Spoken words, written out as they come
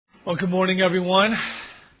Well, good morning, everyone.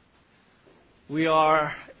 We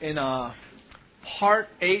are in a part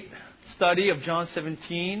 8 study of John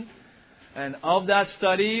 17. And of that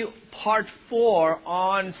study, part 4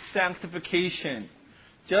 on sanctification.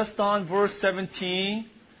 Just on verse 17,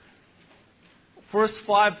 first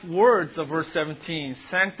 5 words of verse 17,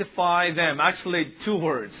 sanctify them. Actually, 2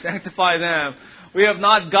 words, sanctify them. We have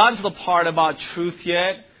not gotten to the part about truth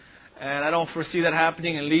yet. And I don't foresee that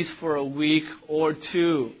happening at least for a week or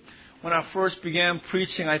 2. When I first began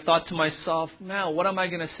preaching, I thought to myself, man, what am I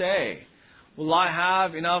going to say? Will I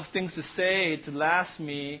have enough things to say to last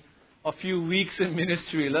me a few weeks in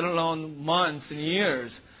ministry, let alone months and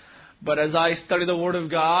years? But as I study the Word of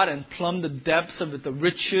God and plumb the depths of it, the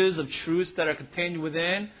riches of truths that are contained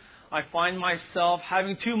within, I find myself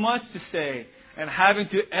having too much to say and having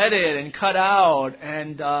to edit and cut out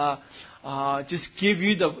and just give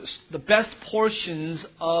you the best portions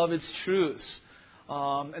of its truths.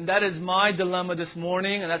 And that is my dilemma this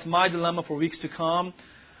morning, and that's my dilemma for weeks to come,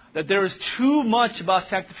 that there is too much about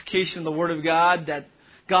sanctification in the Word of God that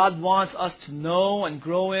God wants us to know and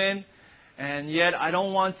grow in, and yet I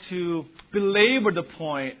don't want to belabor the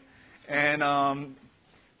point and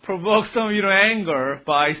provoke some of you to anger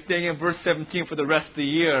by staying in verse 17 for the rest of the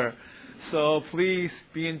year. So please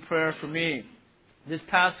be in prayer for me. This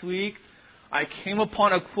past week, I came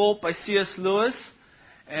upon a quote by C.S. Lewis,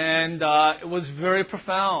 and it was very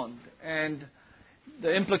profound, and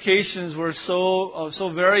the implications were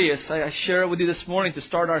so various. I share it with you this morning to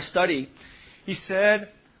start our study. He said,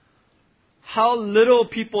 "How little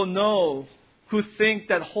people know who think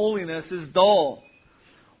that holiness is dull.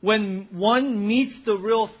 When one meets the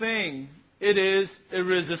real thing, it is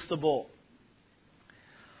irresistible."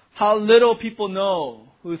 How little people know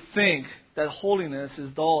who think that holiness is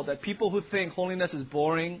dull. That people who think holiness is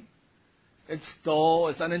boring, it's dull,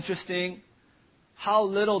 it's uninteresting. How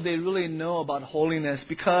little they really know about holiness.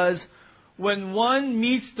 Because when one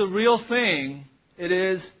meets the real thing, it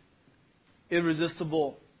is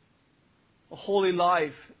irresistible. A holy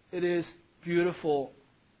life, it is beautiful.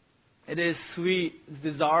 It is sweet, it's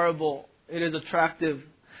desirable, it is attractive.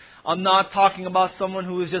 I'm not talking about someone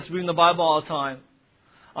who is just reading the Bible all the time.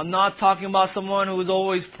 I'm not talking about someone who is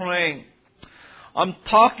always praying. I'm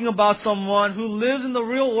talking about someone who lives in the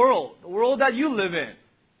real world, the world that you live in.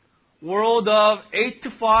 World of 8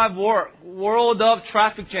 to 5 work, world of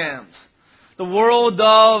traffic jams, the world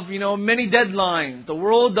of, many deadlines, the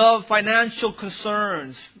world of financial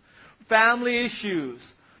concerns, family issues,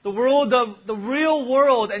 the world of the real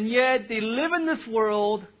world, and yet they live in this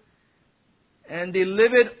world and they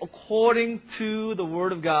live it according to the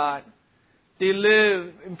Word of God. They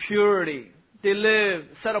live in purity. They live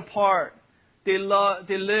set apart. They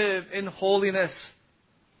live in holiness.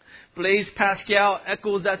 Blaise Pascal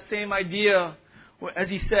echoes that same idea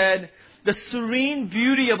as he said, "The serene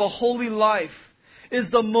beauty of a holy life is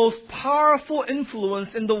the most powerful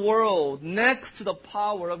influence in the world next to the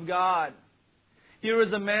power of God." Here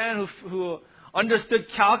is a man who understood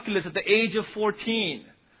calculus at the age of 14.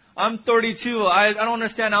 I'm 32. I don't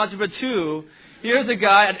understand algebra 2. Here's a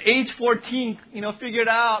guy at age 14, figured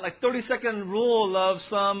out like 30-second rule of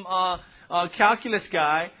some calculus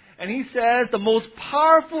guy. And he says the most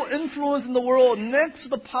powerful influence in the world next to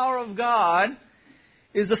the power of God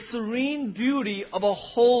is the serene beauty of a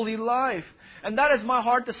holy life. And that is my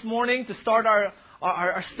heart this morning to start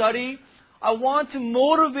our study. I want to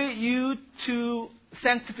motivate you to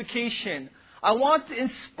sanctification. I want to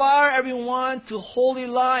inspire everyone to holy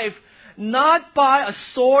life, not by a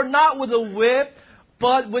sword, not with a whip,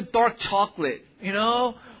 but with dark chocolate,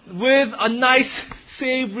 with a nice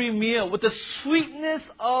savory meal, with the sweetness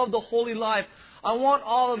of the holy life. I want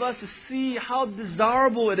all of us to see how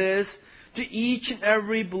desirable it is to each and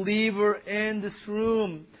every believer in this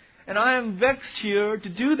room. And I am vexed here to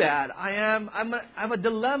do that. I have a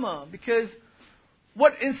dilemma, because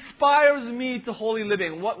what inspires me to holy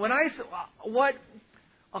living, what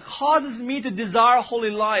causes me to desire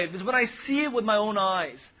holy life is when I see it with my own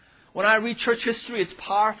eyes. When I read church history, it's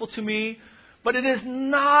powerful to me, but it is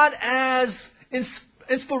not as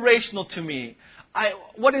inspirational to me.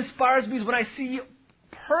 What inspires me is when I see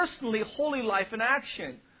personally holy life in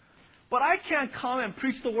action. But I can't come and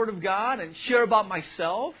preach the Word of God and share about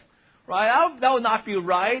myself, right? That would not be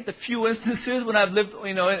right. The few instances when I've lived,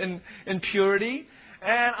 in purity.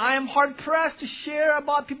 And I am hard pressed to share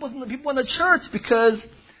about people in the church, because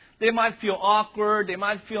they might feel awkward, they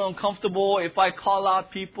might feel uncomfortable if I call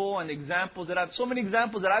out people and so many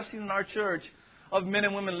examples that I've seen in our church of men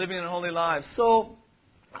and women living in holy lives. So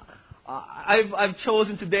I've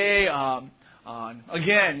chosen today,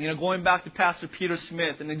 again, going back to Pastor Peter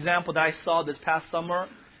Smith, an example that I saw this past summer.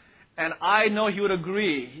 And I know he would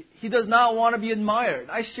agree. He does not want to be admired.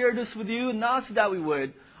 I share this with you not so that we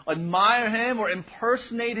would admire him or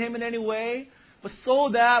impersonate him in any way, but so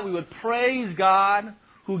that we would praise God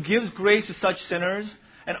who gives grace to such sinners,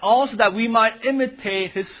 and also that we might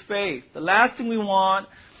imitate his faith. The last thing we want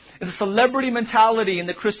is a celebrity mentality in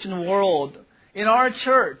the Christian world, in our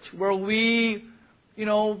church, where we, in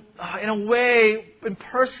a way,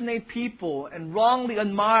 impersonate people and wrongly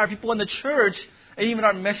admire people in the church and even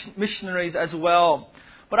our missionaries as well.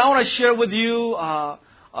 But I want to share with you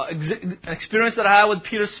an experience that I had with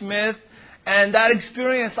Peter Smith. And that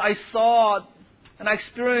experience I saw and I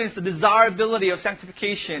experienced the desirability of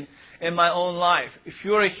sanctification in my own life. If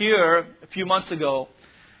you were here a few months ago,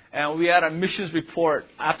 and we had a missions report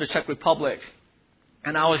after Czech Republic,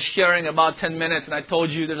 and I was sharing about 10 minutes, and I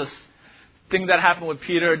told you there's a thing that happened with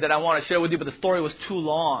Peter that I want to share with you, but the story was too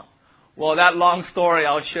long. Well, that long story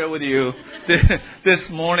I'll share with you this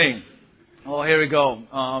morning. Oh, here we go.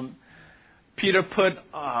 Peter put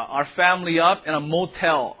our family up in a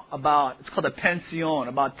motel it's called a pension,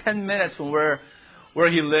 about 10 minutes from where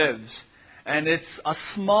he lives. And it's a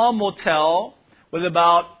small motel with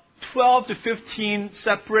about 12 to 15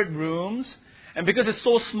 separate rooms. And because it's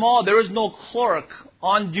so small, there is no clerk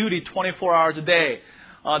on duty 24 hours a day.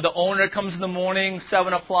 The owner comes in the morning,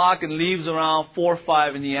 7 o'clock, and leaves around 4 or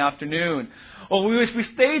 5 in the afternoon. Well, we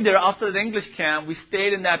stayed there after the English camp. We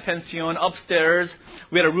stayed in that pension upstairs.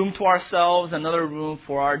 We had a room to ourselves, another room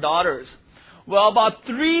for our daughters. Well, about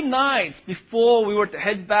 3 nights before we were to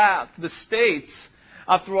head back to the States,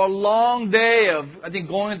 after a long day of,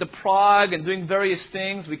 going into Prague and doing various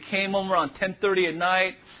things, we came home around 10:30 at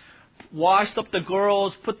night, washed up the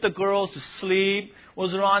girls, put the girls to sleep. It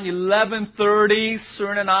was around 11:30.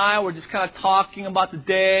 Surin and I were just kind of talking about the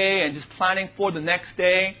day and just planning for the next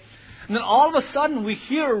day. And then all of a sudden we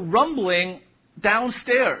hear rumbling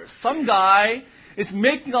downstairs. Some guy is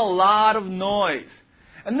making a lot of noise.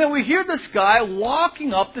 And then we hear this guy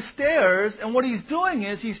walking up the stairs, and what he's doing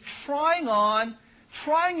is he's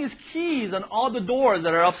trying his keys on all the doors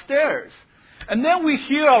that are upstairs. And then we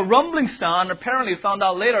hear a rumbling sound. Apparently, found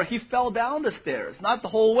out later, he fell down the stairs. Not the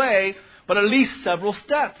whole way, but at least several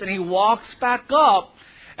steps. And he walks back up.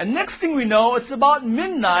 And next thing we know, it's about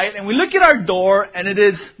midnight, and we look at our door, and it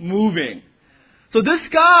is moving. So this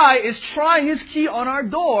guy is trying his key on our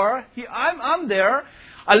door. I'm there.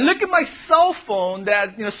 I look at my cell phone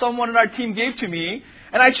that someone on our team gave to me,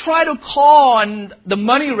 and I try to call, and the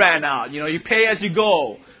money ran out. You pay as you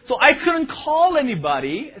go. So I couldn't call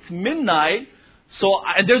anybody. It's midnight,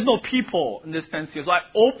 and there's no people in this pension. So I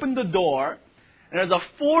opened the door, and there's a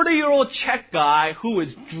 40-year-old Czech guy who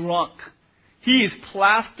is drunk. He is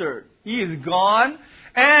plastered. He is gone,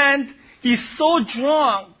 and he's so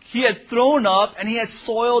drunk, he had thrown up, and he had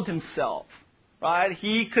soiled himself. Right?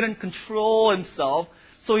 He couldn't control himself,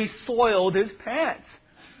 so he soiled his pants.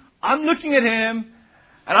 I'm looking at him,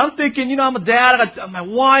 and I'm thinking, I'm a dad, I got my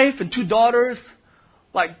wife and 2 daughters.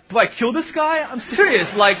 Do I kill this guy? I'm serious.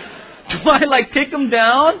 Do I take him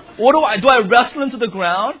down? Or do I wrestle him to the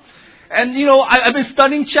ground? And, I've been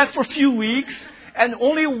studying Czech for a few weeks, and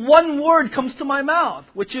only one word comes to my mouth,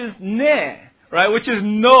 which is ne, right? Which is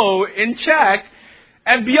no in Czech.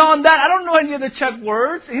 And beyond that, I don't know any other Czech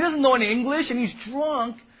words. He doesn't know any English, and he's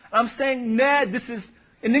drunk. And I'm saying, ne,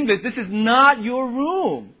 in English, this is not your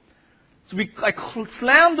room. So I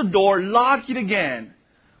slam the door, lock it again.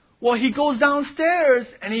 Well, he goes downstairs,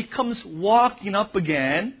 and he comes walking up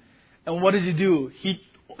again. And what does he do? He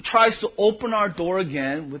tries to open our door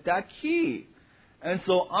again with that key. And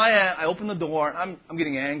so I open the door, and I'm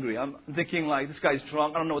getting angry. I'm thinking, this guy's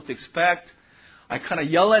drunk. I don't know what to expect. I kind of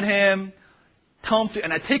yell at him, tell him to,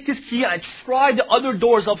 and I take his key, and I try the other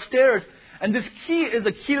doors upstairs. And this key is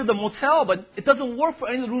the key to the motel, but it doesn't work for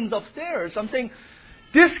any of the rooms upstairs. So I'm saying,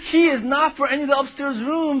 this key is not for any of the upstairs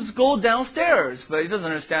rooms. Go downstairs. But he doesn't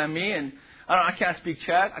understand me, and I can't speak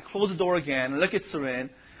Czech. I close the door again, and look at Surin.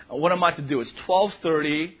 What am I to do? It's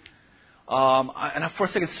 12:30. And for a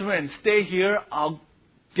second, Surin, stay here. I'll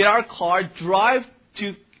get our car, drive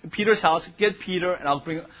to Peter's house, get Peter, and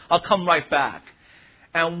I'll come right back.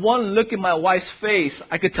 And one look at my wife's face,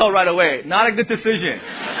 I could tell right away, not a good decision.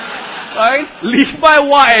 Right? Leave my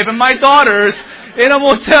wife and my daughters in a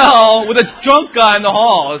motel with a drunk guy in the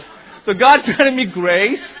halls. So God's granted me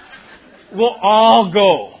grace. We'll all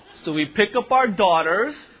go. So we pick up our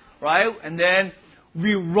daughters, right? And then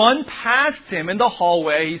we run past him in the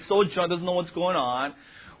hallway. He's so drunk, doesn't know what's going on.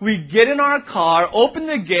 We get in our car, open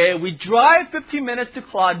the gate. We drive 15 minutes to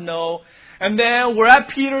Kladno. And then we're at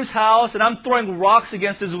Peter's house, and I'm throwing rocks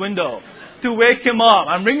against his window. to wake him up.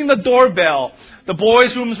 I'm ringing the doorbell. The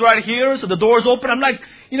boys' room's right here, so the door's open. I'm like,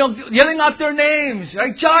 yelling out their names,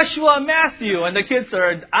 like Joshua, Matthew, and the kids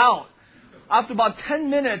are out. After about 10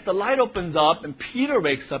 minutes, the light opens up, and Peter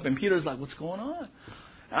wakes up, and Peter's like, what's going on?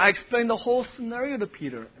 And I explained the whole scenario to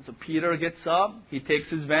Peter. And so Peter gets up, he takes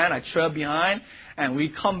his van, I trail behind, and we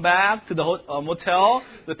come back to the motel,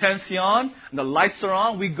 the pension, and the lights are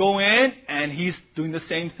on. We go in, and he's doing the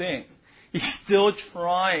same thing. He's still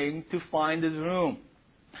trying to find his room.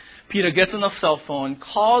 Peter gets on the cell phone,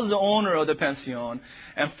 calls the owner of the pension,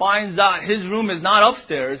 and finds out his room is not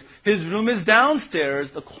upstairs. His room is downstairs,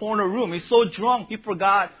 the corner room. He's so drunk, he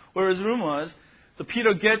forgot where his room was. So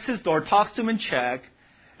Peter gets his door, talks to him in Czech,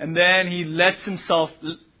 and then he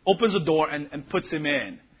opens the door and puts him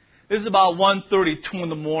in. This is about 1:32 in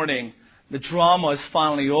the morning. The drama is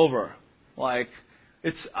finally over. I'm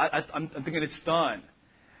thinking it's done.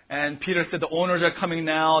 And Peter said the owners are coming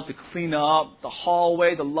now to clean up the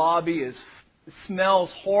hallway, the lobby. It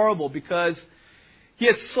smells horrible because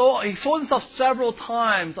he saw himself several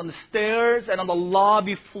times on the stairs and on the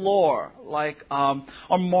lobby floor, like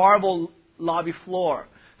a marble lobby floor.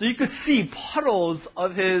 So you could see puddles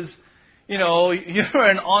of his,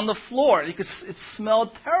 urine on the floor. It smelled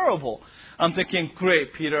terrible. I'm thinking,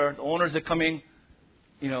 great, Peter, the owners are coming.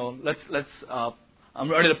 I'm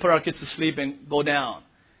ready to put our kids to sleep and go down.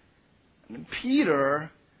 And Peter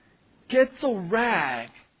gets a rag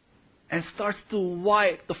and starts to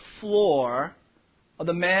wipe the floor of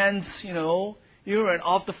the man's, urine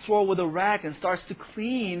off the floor with a rag and starts to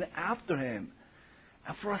clean after him.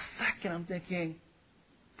 And for a second, I'm thinking,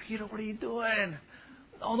 Peter, what are you doing?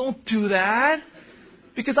 Oh, don't do that.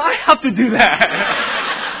 Because I have to do that.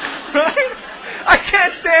 Right? I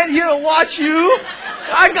can't stand here and watch you.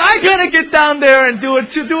 I gotta get down there and do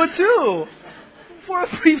it too. For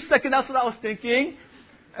a brief second, that's what I was thinking.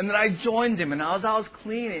 And then I joined him. And as I was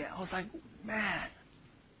cleaning, I was like, man,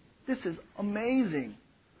 this is amazing.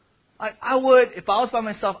 I would, if I was by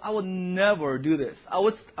myself, I would never do this.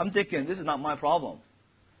 I'm thinking, this is not my problem.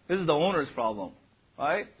 This is the owner's problem.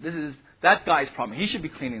 Right? This is that guy's problem. He should be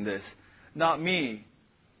cleaning this, not me.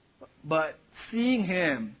 But seeing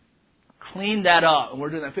him clean that up, and we're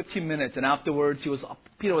doing that 15 minutes, and afterwards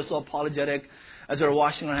Peter was so apologetic as we were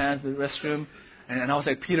washing our hands in the restroom, and I was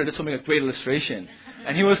like, Peter, this will make a great illustration.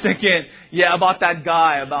 And he was thinking, about that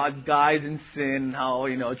guy, about guys in sin, how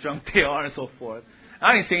drunk they are and so forth.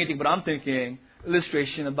 I didn't say anything, but I'm thinking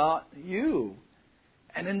illustration about you.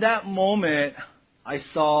 And in that moment, I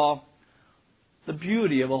saw the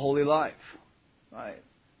beauty of a holy life, right?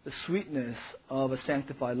 The sweetness of a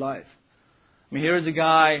sanctified life. I mean, here's a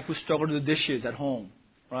guy who struggled with the dishes at home,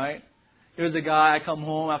 right? Here's a guy, I come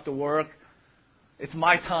home after work. It's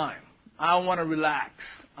my time. I want to relax.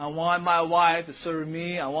 I want my wife to serve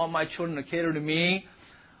me. I want my children to cater to me.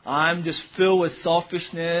 I'm just filled with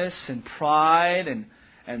selfishness and pride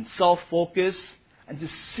and self-focus. And to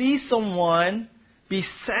see someone be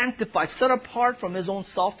sanctified, set apart from his own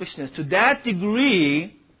selfishness to that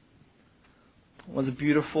degree was a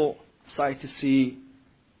beautiful sight to see.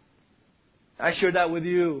 I share that with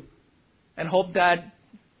you and hope that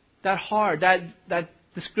heart, that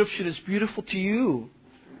description is beautiful to you.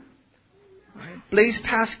 Right? Blaise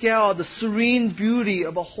Pascal, the serene beauty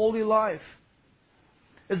of a holy life,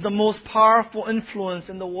 is the most powerful influence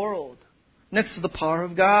in the world, next to the power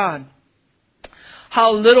of God.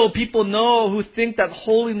 How little people know who think that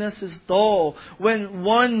holiness is dull. When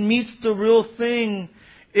one meets the real thing,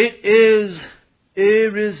 it is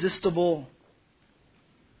irresistible.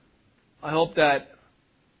 I hope that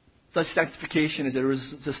such sanctification is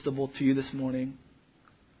irresistible to you this morning.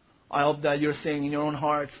 I hope that you're saying in your own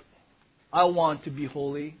hearts, I want to be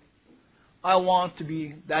holy. I want to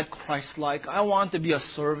be that Christ-like. I want to be a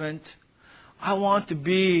servant. I want to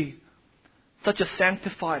be such a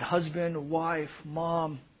sanctified husband, wife,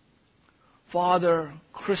 mom, father,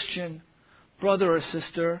 Christian, brother or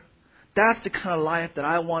sister. That's the kind of life that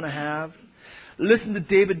I want to have. Listen to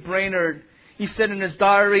David Brainerd. He said in his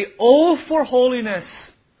diary, "Oh, for holiness.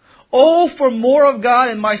 Oh, for more of God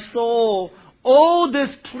in my soul. Oh,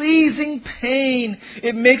 this pleasing pain.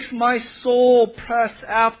 It makes my soul press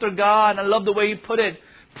after God." I love the way he put it.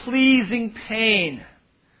 Pleasing pain.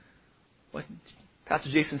 What Pastor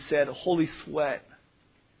Jason said, a holy sweat.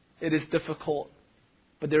 It is difficult.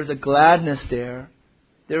 But there's a gladness there.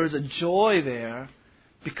 There is a joy there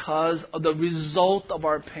because of the result of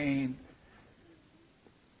our pain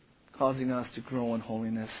causing us to grow in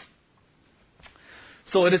holiness.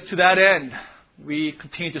 So it is to that end we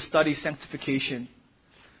continue to study sanctification,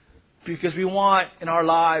 because we want in our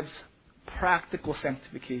lives practical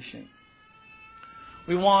sanctification.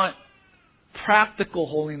 We want practical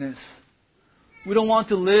holiness. We don't want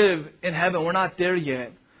to live in heaven. We're not there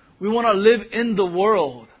yet. We want to live in the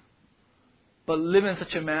world, but live in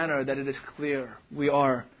such a manner that it is clear we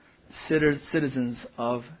are citizens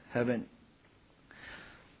of heaven.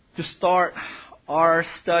 To start our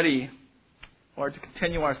study, or to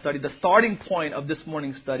continue our study, the starting point of this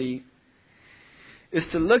morning's study is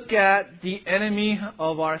to look at the enemy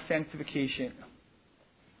of our sanctification.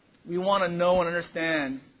 We want to know and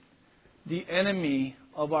understand the enemy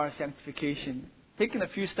of our sanctification. Taking a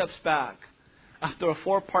few steps back, after a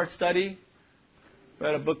 4-part study,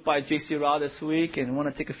 read a book by J.C. Rao this week, and want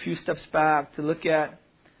to take a few steps back to look at,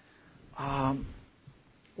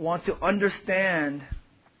 want to understand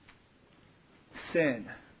sin.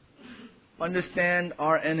 Understand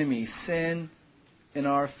our enemy, sin in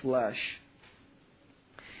our flesh.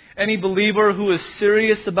 Any believer who is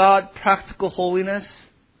serious about practical holiness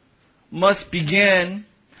must begin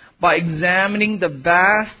by examining the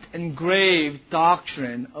vast and grave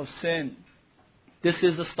doctrine of sin. This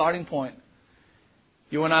is the starting point.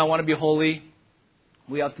 You and I want to be holy.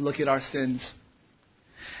 We have to look at our sins.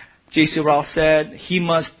 J.C. Rao said, he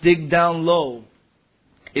must dig down low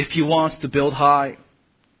if he wants to build high.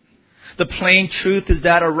 The plain truth is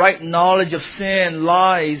that a right knowledge of sin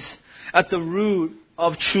lies at the root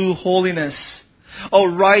of true holiness. A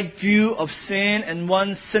right view of sin and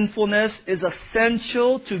one's sinfulness is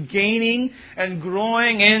essential to gaining and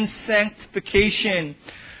growing in sanctification.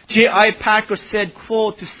 J.I. Packer said,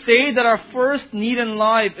 quote, to say that our first need in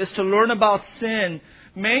life is to learn about sin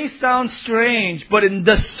may sound strange, but in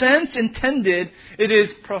the sense intended, it is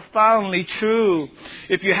profoundly true.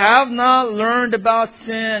 If you have not learned about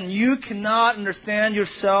sin, you cannot understand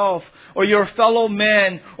yourself or your fellow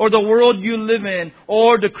men or the world you live in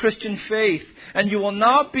or the Christian faith. And you will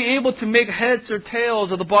not be able to make heads or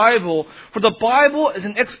tails of the Bible. For the Bible is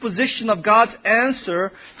an exposition of God's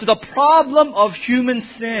answer to the problem of human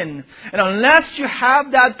sin. And unless you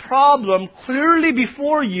have that problem clearly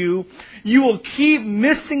before you, you will keep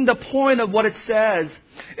missing the point of what it says.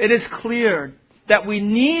 It is clear that we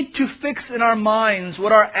need to fix in our minds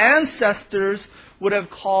what our ancestors would have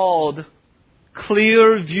called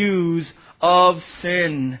clear views of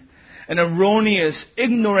sin. An erroneous,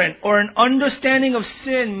 ignorant, or an understanding of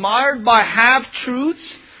sin mired by half-truths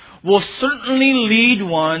will certainly lead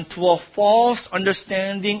one to a false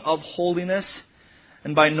understanding of holiness,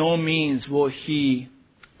 and by no means will he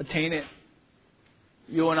attain it.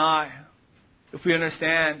 You and I, if we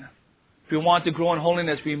understand, if we want to grow in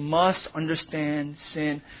holiness, we must understand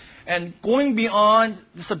sin. And going beyond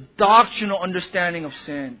just a doctrinal understanding of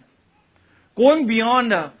sin, going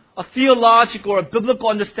beyond a theological or a biblical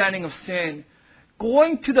understanding of sin,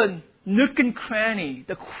 going to the nook and cranny,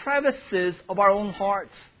 the crevices of our own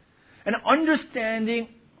hearts, and understanding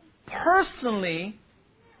personally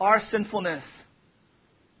our sinfulness.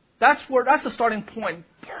 That's the starting point.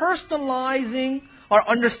 Personalizing our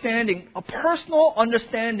understanding, a personal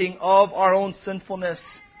understanding of our own sinfulness.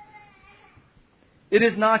 It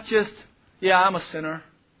is not just, I'm a sinner.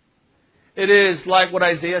 It is like what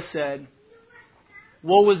Isaiah said,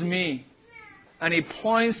 woe is me. And he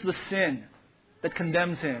points to the sin that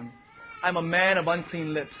condemns him. I'm a man of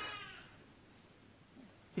unclean lips.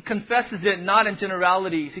 He confesses it not in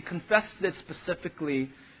generalities. He confesses it specifically.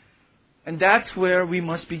 And that's where we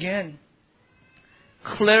must begin.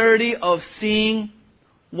 Clarity of seeing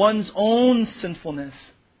one's own sinfulness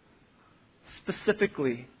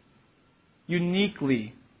specifically,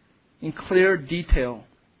 uniquely, in clear detail.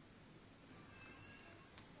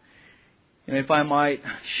 And if I might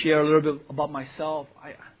share a little bit about myself,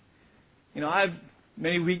 I have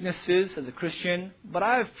many weaknesses as a Christian, but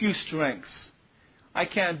I have few strengths. I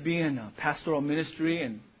can't be in a pastoral ministry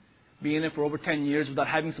and be in it for over 10 years without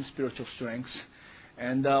having some spiritual strengths.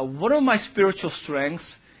 And one of my spiritual strengths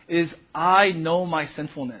is I know my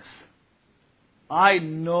sinfulness. I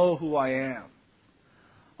know who I am.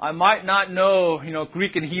 I might not know,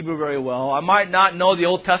 Greek and Hebrew very well. I might not know the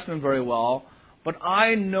Old Testament very well. But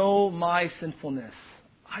I know my sinfulness.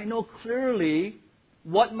 I know clearly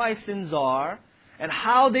what my sins are and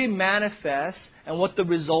how they manifest and what the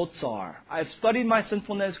results are. I've studied my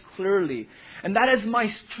sinfulness clearly. And that is my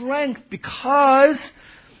strength because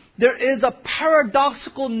there is a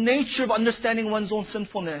paradoxical nature of understanding one's own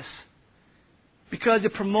sinfulness. Because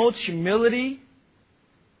it promotes humility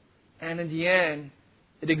and in the end,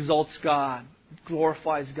 it exalts God, it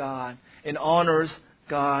glorifies God, and honors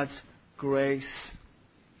God's grace.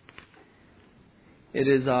 It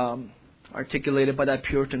is articulated by that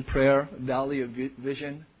Puritan prayer, Valley of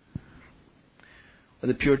Vision,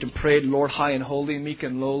 where the Puritan prayed, Lord high and holy, meek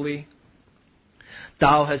and lowly,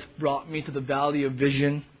 Thou hast brought me to the valley of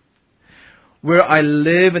vision, where I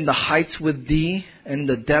live in the heights with Thee and in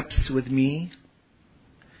the depths with me.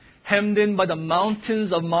 Hemmed in by the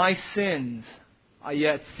mountains of my sins, I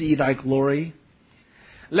yet see Thy glory.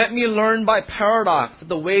 Let me learn by paradox that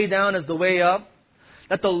the way down is the way up,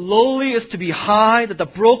 that the lowly is to be high, that the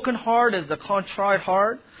broken heart is the contrite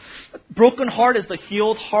heart, broken heart is the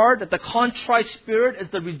healed heart, that the contrite spirit is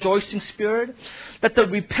the rejoicing spirit, that the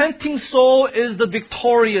repenting soul is the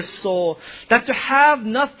victorious soul, that to have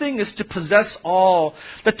nothing is to possess all,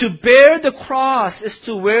 that to bear the cross is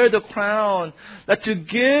to wear the crown, that to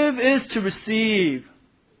give is to receive,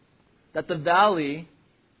 that the valley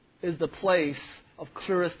is the place of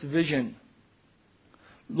clearest vision.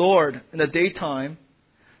 Lord, in the daytime,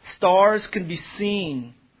 stars can be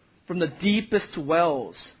seen from the deepest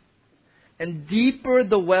wells, and deeper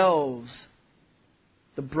the wells,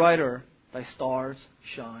 the brighter Thy stars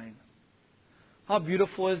shine. How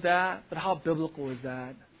beautiful is that? But how biblical is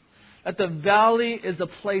that? That the valley is a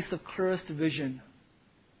place of clearest vision.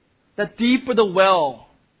 That deeper the well,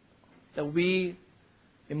 that we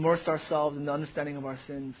immerse ourselves in the understanding of our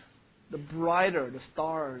sins, the brighter the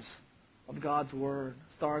stars of God's Word,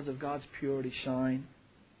 stars of God's purity shine.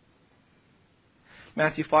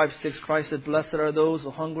 Matthew 5:6, Christ said, "Blessed are those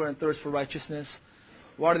who hunger and thirst for righteousness."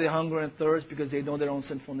 Why do they hunger and thirst? Because they know their own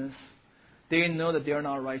sinfulness. They know that they are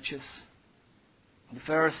not righteous. The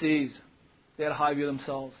Pharisees, they had a high view of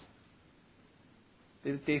themselves.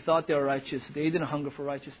 They thought they were righteous. They didn't hunger for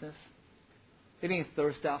righteousness. They didn't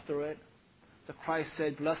thirst after it. So Christ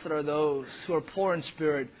said, "Blessed are those who are poor in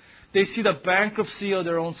spirit." They see the bankruptcy of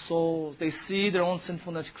their own souls. They see their own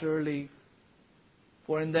sinfulness clearly.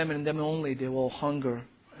 For in them and in them only they will hunger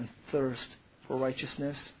and thirst for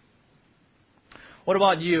righteousness. What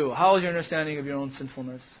about you? How is your understanding of your own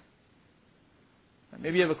sinfulness?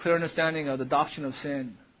 Maybe you have a clear understanding of the doctrine of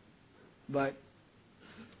sin. But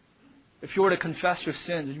if you were to confess your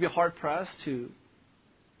sins, would you be hard-pressed to,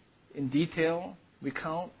 in detail,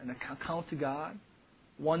 recount and account to God,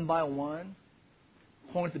 one by one,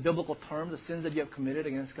 according to biblical terms, the sins that you have committed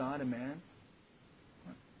against God and man?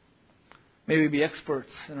 May we be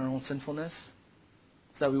experts in our own sinfulness,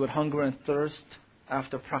 so that we would hunger and thirst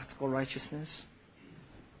after practical righteousness.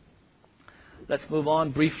 Let's move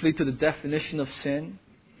on briefly to the definition of sin.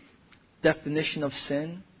 Definition of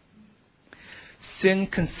sin. Sin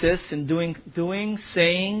consists in doing,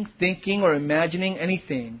 saying, thinking, or imagining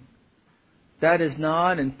anything that is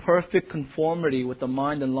not in perfect conformity with the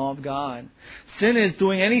mind and law of God. Sin is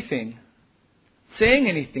doing anything, saying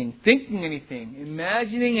anything, thinking anything,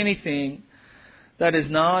 imagining anything that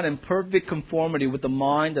is not in perfect conformity with the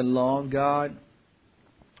mind and law of God.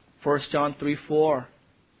 1 John 3:4.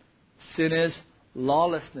 Sin is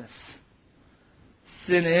lawlessness.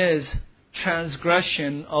 Sin is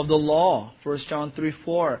transgression of the law. 1 John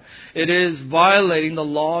 3:4. It is violating the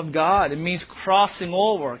law of God. It means crossing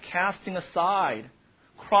over, casting aside,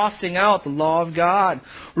 crossing out the law of God.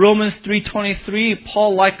 Romans 3:23,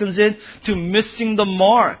 Paul likens it to missing the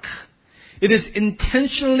mark. It is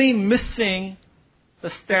intentionally missing the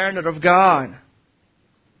standard of God.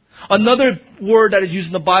 Another word that is used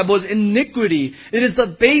in the Bible is iniquity. It is the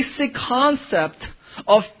basic concept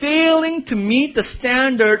of failing to meet the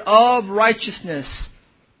standard of righteousness.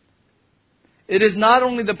 It is not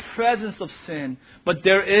only the presence of sin, but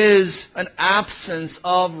there is an absence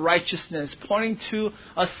of righteousness, pointing to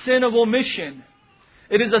a sin of omission.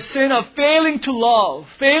 It is a sin of failing to love,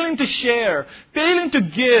 failing to share, failing to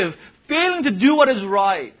give, failing to do what is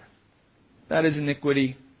right. That is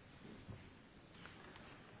iniquity.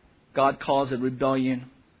 God calls it rebellion.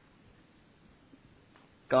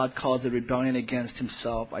 God calls it rebellion against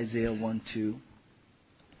Himself, Isaiah 1:2.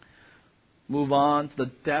 Move on to the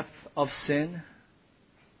depth of sin.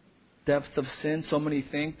 Depth of sin. So many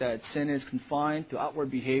think that sin is confined to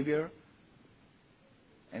outward behavior.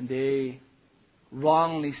 And they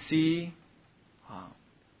wrongly see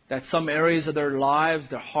that some areas of their lives,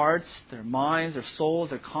 their hearts, their minds, their souls,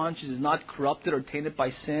 their conscience is not corrupted or tainted by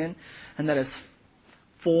sin, and that is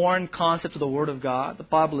foreign concept of the Word of God. The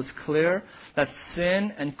Bible is clear that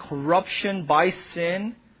sin and corruption by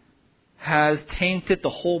sin has tainted the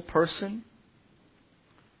whole person.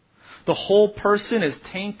 The whole person is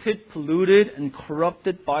tainted, polluted, and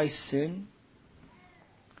corrupted by sin.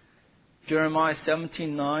 Jeremiah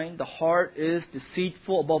 17:9, the heart is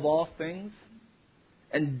deceitful above all things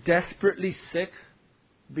and desperately sick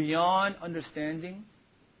beyond understanding.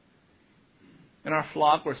 In our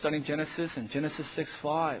flock, we're studying Genesis and Genesis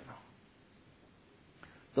 6:5.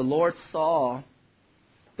 The Lord saw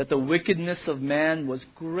that the wickedness of man was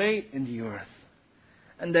great in the earth,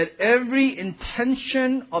 and that every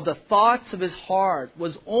intention of the thoughts of his heart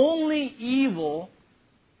was only evil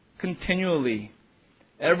continually.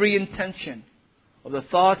 Every intention of the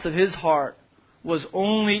thoughts of his heart was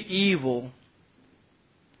only evil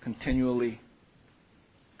continually.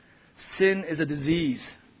 Sin is a disease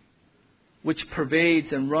which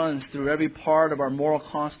pervades and runs through every part of our moral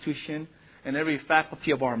constitution and every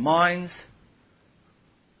faculty of our minds,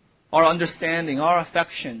 our understanding, our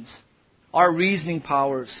affections, our reasoning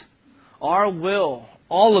powers, our will.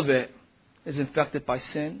 All of it is infected by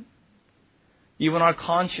sin. Even our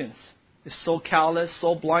conscience is so callous,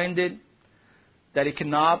 so blinded, that it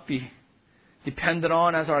cannot be depended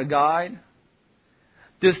on as our guide.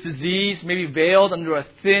 This disease may be veiled under a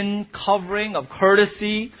thin covering of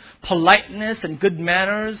courtesy, politeness, and good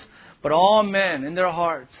manners, but all men in their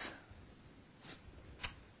hearts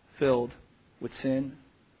filled with sin.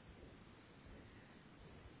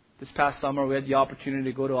 This past summer, we had the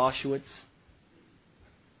opportunity to go to Auschwitz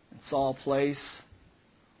and saw a place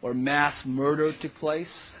where mass murder took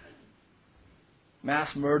place.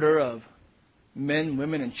 Mass murder of men,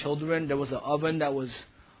 women, and children. There was an oven that was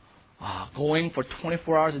going for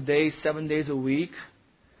 24 hours a day, 7 days a week.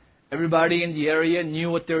 Everybody in the area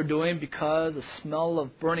knew what they were doing because the smell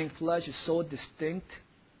of burning flesh is so distinct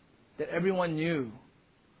that everyone knew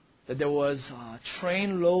that there was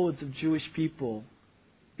train loads of Jewish people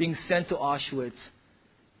being sent to Auschwitz,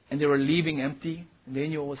 and they were leaving empty, and they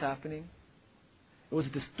knew what was happening. It was a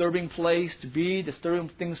disturbing place to be, disturbing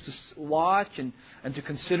things to watch and to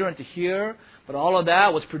consider and to hear, but all of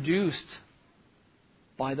that was produced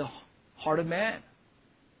by the heart of man.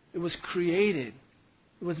 It was created.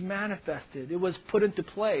 It was manifested. It was put into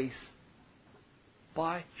place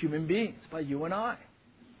by human beings, by you and I.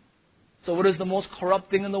 So what is the most corrupt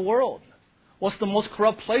thing in the world? What's the most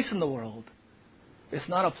corrupt place in the world? It's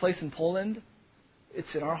not a place in Poland. It's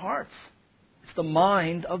in our hearts. It's the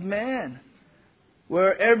mind of man,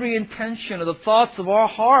 where every intention of the thoughts of our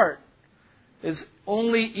heart is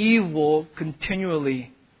only evil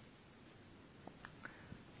continually.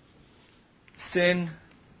 Sin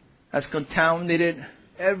has contaminated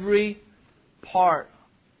every part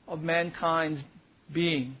of mankind's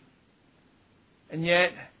being. And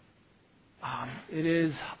yet, it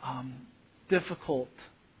is difficult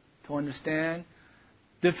to understand,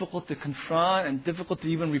 difficult to confront, and difficult to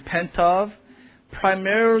even repent of,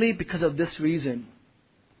 primarily because of this reason.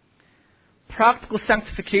 Practical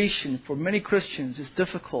sanctification for many Christians is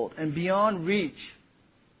difficult and beyond reach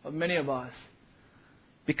of many of us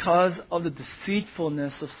because of the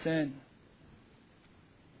deceitfulness of sin.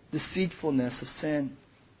 Deceitfulness of sin.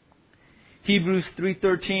 Hebrews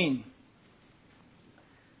 3:13.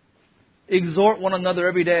 Exhort one another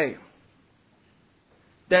every day,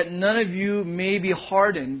 that none of you may be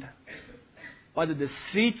hardened by the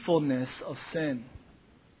deceitfulness of sin.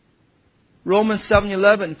 Romans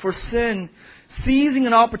 7:11, for sin, seizing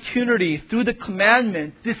an opportunity through the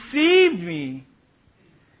commandment, deceived me,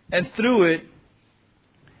 and through it,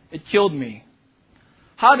 it killed me.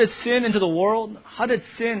 How did sin enter the world? How did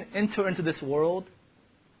sin enter into this world?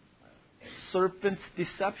 Serpent's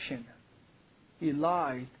deception. He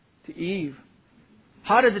lied to Eve.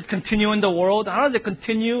 How does it continue in the world? How does it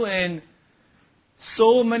continue in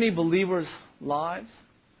so many believers' lives?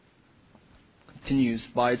 Continues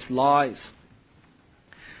by its lies.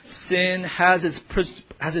 Sin has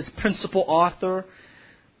its principal author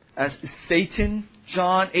as Satan.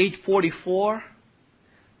 John 8:44.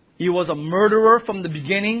 He was a murderer from the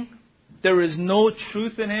beginning. There is no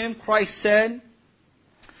truth in him, Christ said.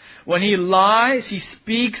 When he lies, he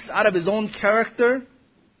speaks out of his own character.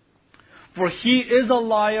 For he is a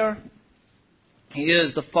liar. He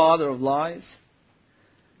is the father of lies.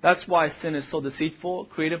 That's why sin is so deceitful,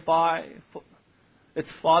 created by its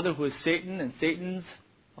father, who is Satan, and Satan's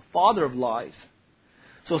a father of lies.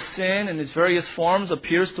 So sin in its various forms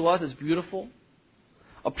appears to us as beautiful,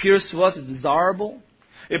 appears to us as desirable.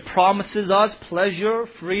 It promises us pleasure,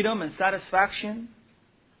 freedom, and satisfaction.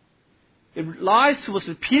 It lies to us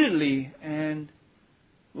repeatedly, and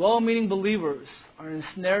well-meaning believers are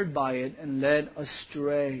ensnared by it and led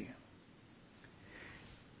astray.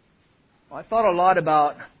 I thought a lot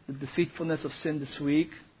about the deceitfulness of sin this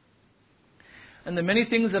week, and the many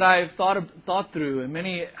things that I've thought through, and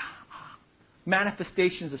many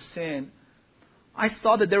manifestations of sin. I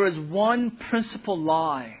saw that there is one principal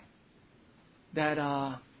lie that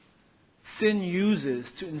sin uses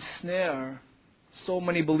to ensnare so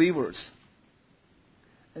many believers,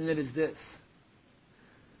 and it is this: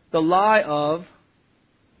 the lie of,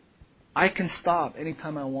 I can stop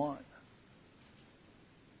anytime I want.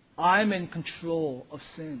 I'm in control of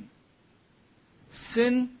sin.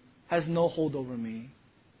 sin has no hold over me.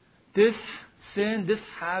 This sin, this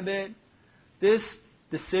habit, this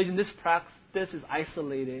decision, this practice is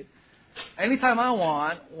isolated. Anytime I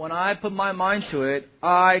want, when I put my mind to it,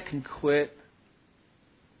 I can quit.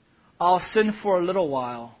 I'll sin for a little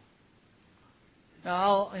while.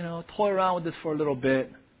 Now I'll toy around with this for a little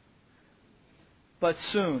bit. But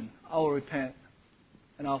soon I will repent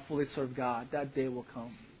and I'll fully serve God. That day will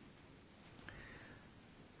come.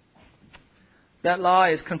 That lie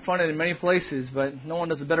is confronted in many places, but no one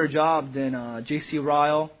does a better job than J.C.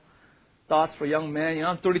 Ryle, Thoughts for Young Men.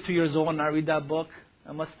 I'm 32 years old and I read that book.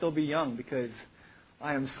 I must still be young because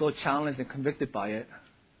I am so challenged and convicted by it.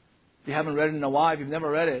 If you haven't read it in a while, if you've never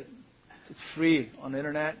read it, it's free on the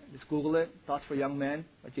internet. Just Google it. Thoughts for Young Men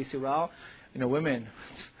by J.C. Ryle. Women.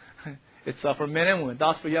 It's for men and women.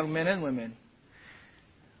 Thoughts for young men and women.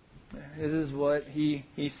 This is what he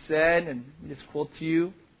said, and I just quote to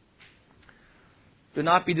you. Do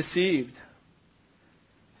not be deceived.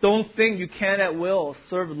 Don't think you can at will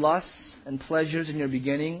serve lusts and pleasures in your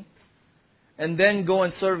beginning, and then go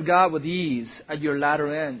and serve God with ease at your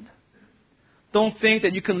latter end. Don't think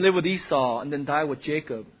that you can live with Esau and then die with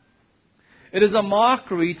Jacob. It is a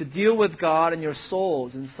mockery to deal with God and your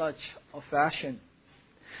souls in such a fashion.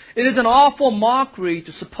 It is an awful mockery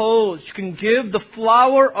to suppose you can give the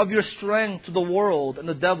flower of your strength to the world and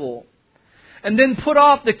the devil, and then put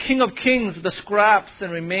off the King of Kings with the scraps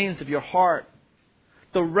and remains of your heart,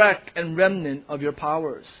 the wreck and remnant of your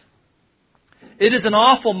powers. It is an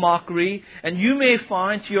awful mockery, and you may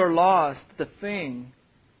find to your loss that the thing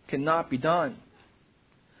cannot be done.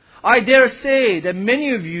 I dare say that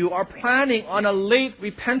many of you are planning on a late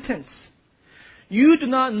repentance. You do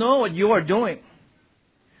not know what you are doing.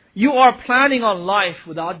 You are planning on life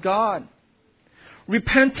without God.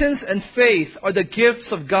 Repentance and faith are the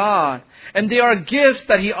gifts of God, and they are gifts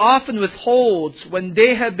that He often withholds when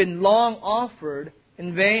they have been long offered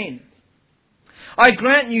in vain. I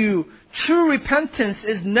grant you, true repentance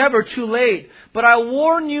is never too late, but I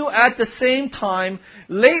warn you at the same time,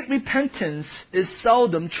 late repentance is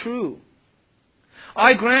seldom true.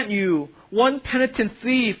 I grant you, one penitent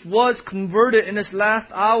thief was converted in his last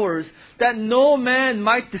hours, that no man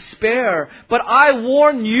might despair. But I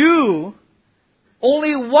warn you,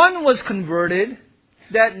 only one was converted,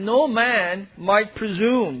 that no man might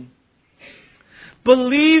presume.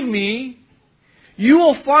 Believe me, you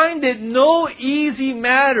will find it no easy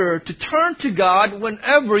matter to turn to God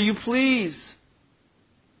whenever you please.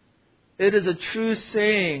 It is a true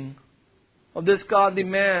saying of this godly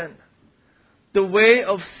man. The way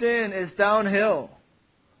of sin is downhill.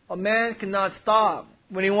 A man cannot stop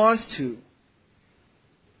when he wants to.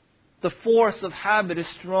 The force of habit is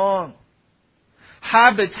strong.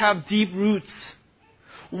 Habits have deep roots.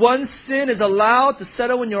 Once sin is allowed to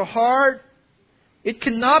settle in your heart, it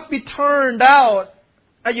cannot be turned out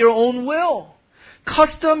at your own will.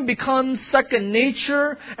 Custom becomes second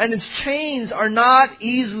nature, and its chains are not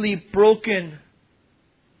easily broken.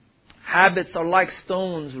 Habits are like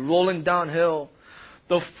stones rolling downhill.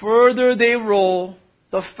 The further they roll,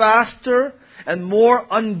 the faster and more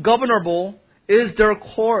ungovernable is their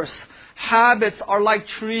course. Habits are like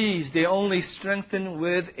trees. They only strengthen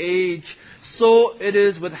with age. So it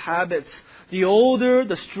is with habits. The older,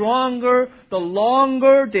 the stronger, the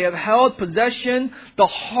longer they have held possession, the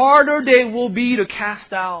harder they will be to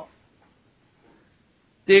cast out.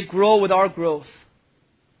 They grow with our growth.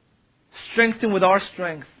 Strengthen with our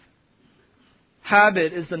strength.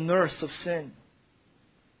 Habit is the nurse of sin.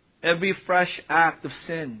 Every fresh act of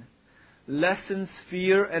sin lessens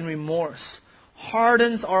fear and remorse,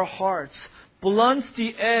 hardens our hearts, blunts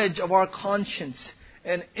the edge of our conscience,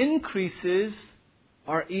 and increases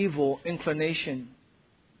our evil inclination.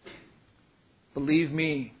 Believe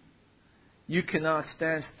me, you cannot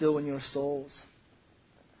stand still in your souls.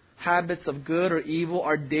 Habits of good or evil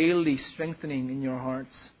are daily strengthening in your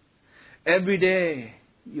hearts. Every day,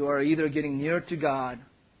 you are either getting near to God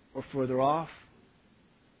or further off.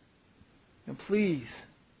 And please,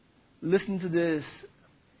 listen to this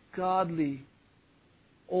godly,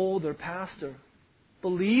 older pastor.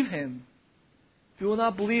 Believe him. If you will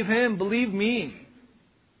not believe him, believe me.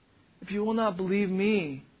 If you will not believe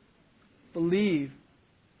me, believe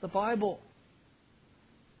the Bible.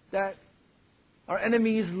 That our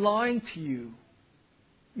enemy is lying to you.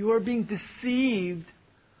 You are being deceived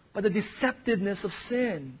by the deceptiveness of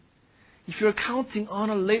sin. If you're counting on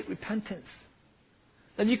a late repentance,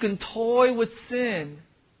 then you can toy with sin,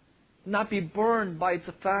 not be burned by its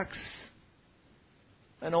effects.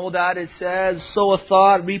 And all that it says, sow a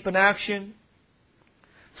thought, reap an action.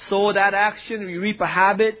 Sow that action, you reap a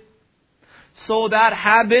habit. sow that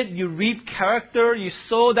habit, you reap character, you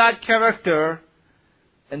sow that character,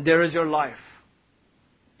 and there is your life.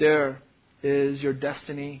 There is your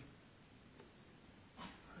destiny.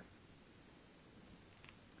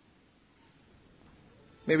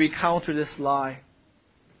 May we counter this lie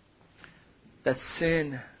that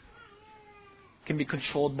sin can be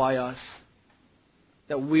controlled by us,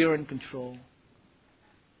 that we are in control.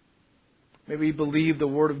 May we believe the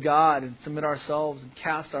Word of God and submit ourselves and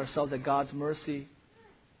cast ourselves at God's mercy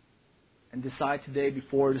and decide today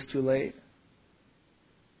before it is too late.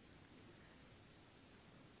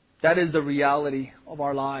 That is the reality of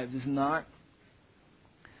our lives, is it not?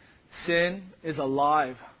 Sin is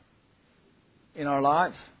alive in our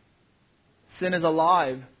lives. Sin is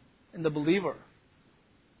alive in the believer.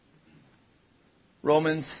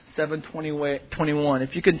 Romans 7:21.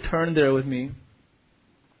 If you can turn there with me.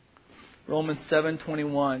 Romans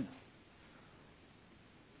 7:21.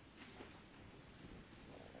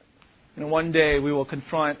 And one day we will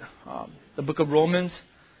confront the book of Romans.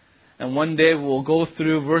 And one day we will go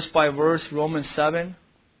through verse by verse Romans 7.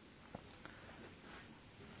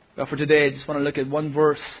 But for today, I just want to look at one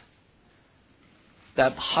verse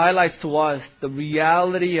that highlights to us the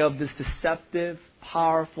reality of this deceptive,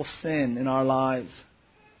 powerful sin in our lives,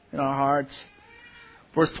 in our hearts.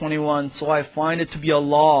 Verse 21, so I find it to be a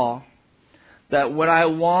law that when I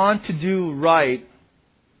want to do right,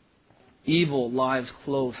 evil lies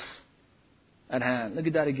close at hand. Look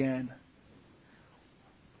at that again.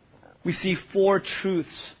 We see 4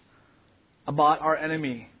 truths about our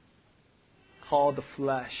enemy called the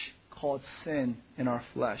flesh, called sin in our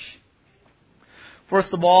flesh.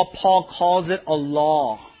 First of all, Paul calls it a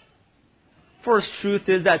law. First truth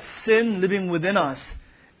is that sin living within us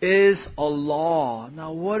is a law.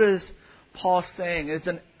 Now, what is Paul saying?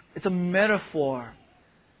 It's a metaphor.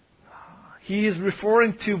 He is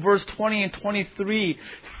referring to verse 20 and 23.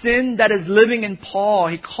 Sin that is living in Paul.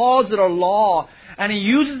 He calls it a law. And he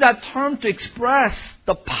uses that term to express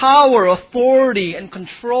the power, authority, and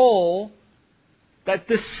control that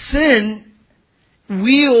this sin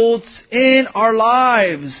wields in our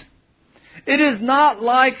lives. It is not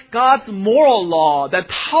like God's moral law that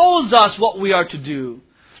tells us what we are to do,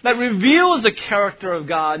 that reveals the character of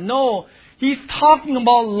God. No, he's talking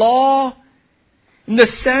about law in the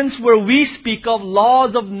sense where we speak of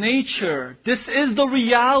laws of nature. This is the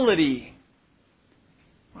reality.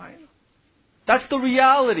 Right? That's the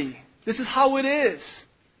reality. This is how it is.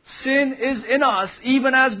 Sin is in us,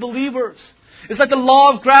 even as believers. It's like the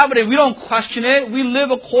law of gravity. We don't question it. We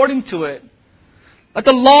live according to it. Like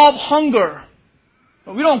the law of hunger.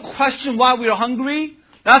 We don't question why we are hungry.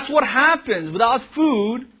 That's what happens without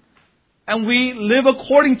food. And we live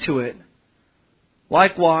according to it.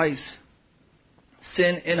 Likewise,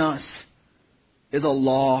 sin in us is a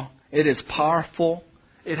law. It is powerful.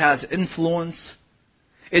 It has influence.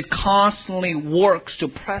 It constantly works to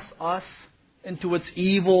press us into its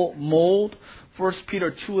evil mold. 1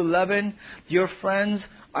 Peter 2:11, dear friends,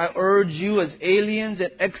 I urge you as aliens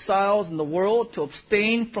and exiles in the world to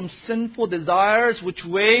abstain from sinful desires which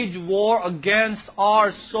wage war against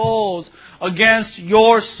our souls, against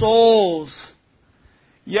your souls.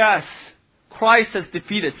 Yes, Christ has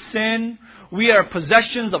defeated sin. We are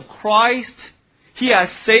possessions of Christ. He has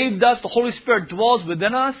saved us. The Holy Spirit dwells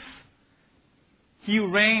within us. He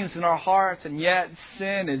reigns in our hearts, and yet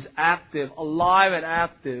sin is active, alive and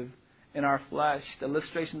active in our flesh. The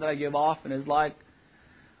illustration that I give often is like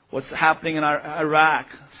what's happening in Iraq.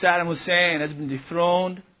 Saddam Hussein has been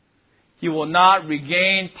dethroned. He will not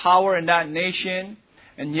regain power in that nation.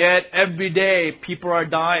 And yet every day people are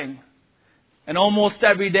dying. And almost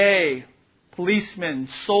every day policemen,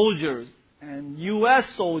 soldiers, and U.S.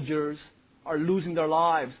 soldiers are losing their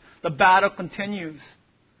lives. The battle continues.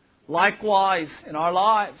 Likewise, in our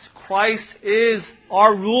lives, Christ is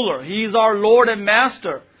our ruler. He is our Lord and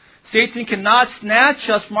Master. Satan cannot snatch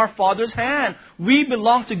us from our Father's hand. We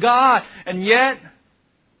belong to God. And yet,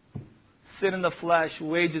 sin in the flesh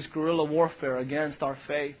wages guerrilla warfare against our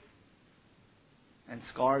faith and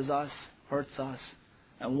scars us, hurts us,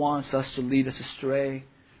 and wants us to lead us astray.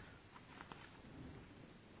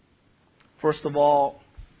 First of all,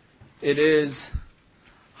 it is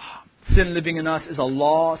sin living in us is a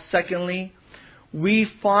law. Secondly, we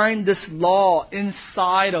find this law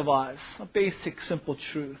inside of us. A basic, simple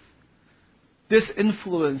truth. This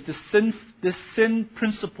influence, this sin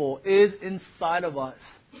principle is inside of us.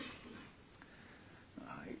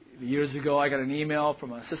 Years ago, I got an email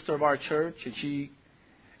from a sister of our church, and she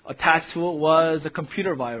attached to it was a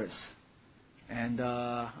computer virus. And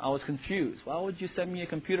I was confused. Why would you send me a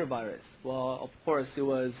computer virus? Well, of course, it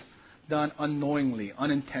was done unknowingly,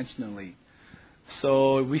 unintentionally.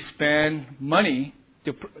 So we spend money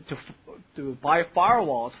to buy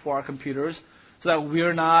firewalls for our computers so that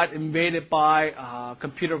we're not invaded by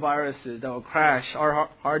computer viruses that will crash our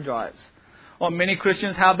hard drives. Well, many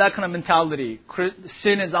Christians have that kind of mentality.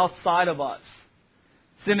 Sin is outside of us.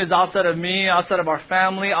 Sin is outside of me, outside of our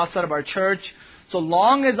family, outside of our church. So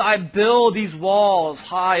long as I build these walls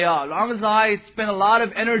high up, long as I spend a lot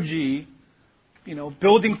of energy,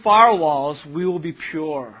 building firewalls, we will be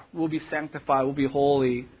pure, we'll be sanctified, we'll be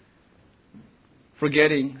holy.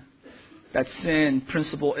 Forgetting that sin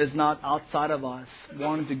principle is not outside of us,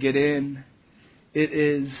 wanting to get in. It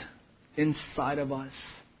is inside of us,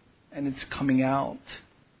 and it's coming out.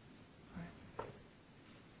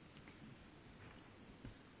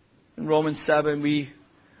 In Romans 7, we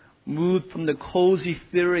moved from the cozy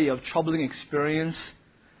theory of troubling experience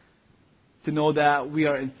to know that we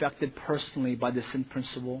are infected personally by the sin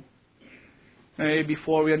principle. Maybe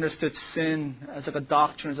before we understood sin as like a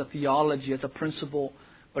doctrine, as a theology, as a principle.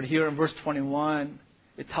 But here in verse 21,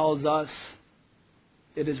 it tells us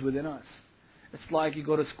it is within us. It's like you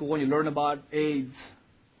go to school and you learn about AIDS.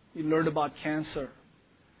 You learn about cancer.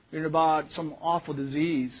 You learn about some awful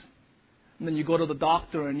disease. And then you go to the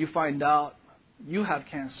doctor and you find out you have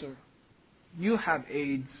cancer. You have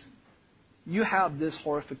AIDS. You have this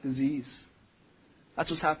horrific disease. That's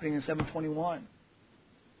what's happening in 7:21.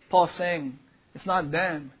 Paul's saying, it's not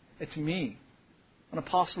them, it's me, an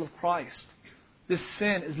apostle of Christ. This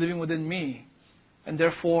sin is living within me, and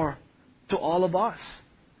therefore to all of us.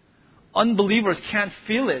 Unbelievers can't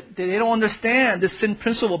feel it. They don't understand this sin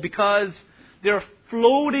principle because they're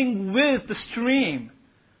floating with the stream.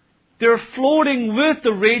 They're floating with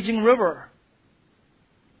the raging river.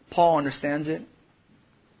 Paul understands it.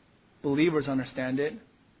 Believers understand it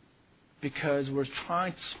because we're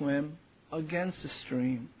trying to swim against the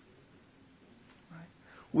stream. Right?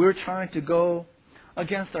 We're trying to go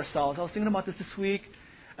against ourselves. I was thinking about this week,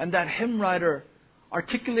 and that hymn writer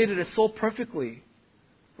articulated it so perfectly,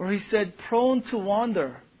 where he said, prone to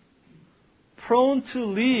wander, prone to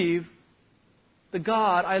leave the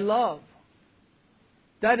God I love.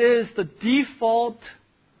 That is the default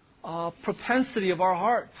propensity of our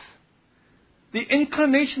hearts. The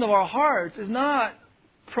inclination of our hearts is not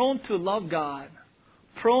prone to love God,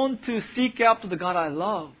 prone to seek after the God I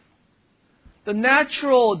love. The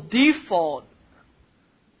natural default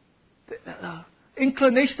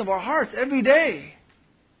inclination of our hearts every day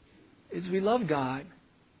is we love God,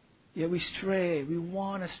 yet we stray, we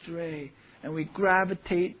want to stray, and we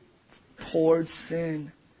gravitate towards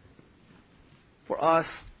sin. For us,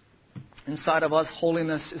 inside of us,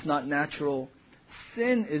 holiness is not natural.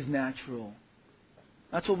 Sin is natural.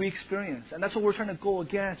 That's what we experience. And that's what we're trying to go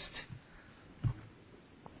against.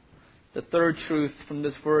 The third truth from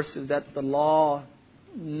this verse is that the law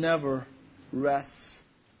never rests.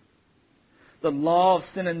 The law of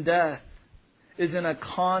sin and death is in a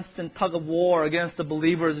constant tug of war against the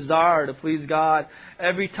believer's desire to please God.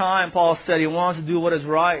 Every time, Paul said, he wants to do what is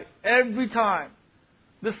right. Every time.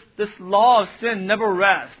 This law of sin never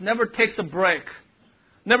rests, never takes a break,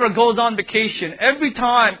 never goes on vacation. Every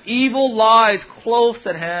time, evil lies close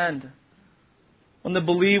at hand. When the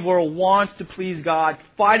believer wants to please God,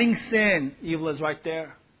 fighting sin, evil is right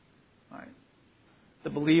there. Right?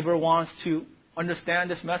 The believer wants to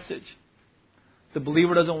understand this message. The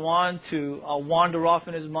believer doesn't want to wander off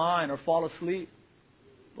in his mind or fall asleep.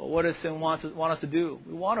 But what does sin want us to do?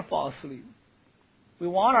 We want to fall asleep. We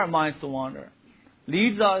want our minds to wander.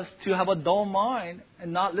 Leads us to have a dull mind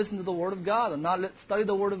and not listen to the Word of God, or not study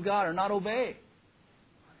the Word of God, or not obey.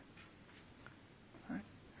 Right?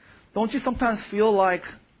 Don't you sometimes feel like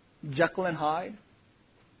Jekyll and Hyde?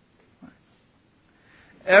 Right?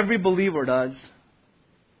 Every believer does.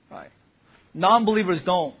 Right? Non-believers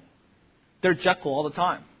don't. They're Jekyll all the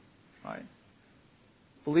time. Right?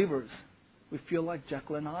 Believers, we feel like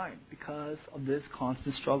Jekyll and Hyde because of this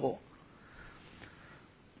constant struggle.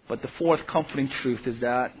 But the fourth comforting truth is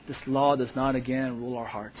that this law does not again rule our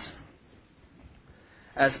hearts.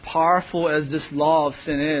 As powerful as this law of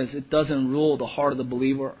sin is, it doesn't rule the heart of the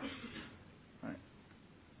believer. Right?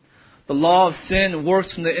 The law of sin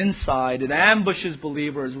works from the inside. It ambushes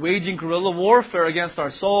believers, waging guerrilla warfare against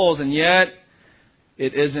our souls, and yet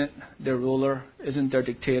it isn't their ruler, isn't their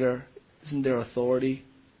dictator, isn't their authority.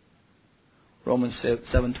 Romans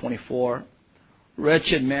 7:24.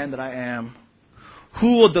 Wretched man that I am,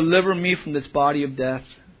 who will deliver me from this body of death?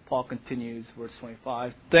 Paul continues, verse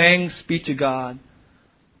 25. Thanks be to God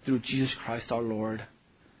through Jesus Christ our Lord.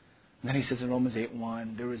 And then he says in Romans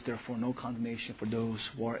 8:1, there is therefore no condemnation for those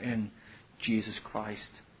who are in Jesus Christ.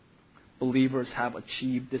 Believers have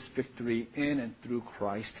achieved this victory in and through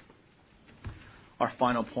Christ. our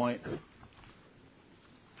final point.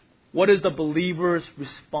 What is the believer's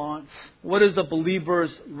response? What is the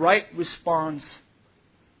believer's right response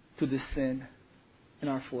to this sin in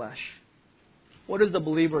our flesh? What is the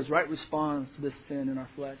believer's right response to this sin in our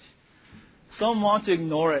flesh? Some want to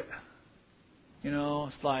ignore it.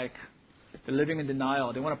 It's like they're living in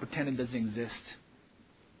denial. They want to pretend it doesn't exist.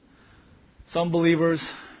 Some believers,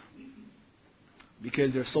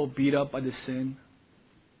 because they're so beat up by this sin,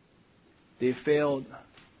 they failed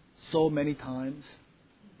so many times.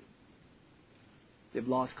 They've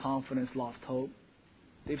lost confidence, lost hope.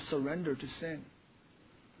 They've surrendered to sin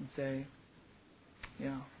and say,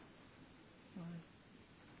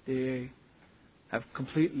 they have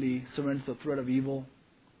completely surrendered to the threat of evil,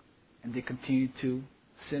 and they continue to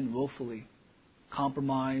sin willfully.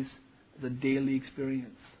 Compromise is a daily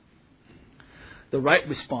experience. The right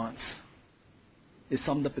response is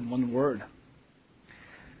summed up in one word.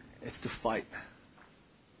 It's to fight.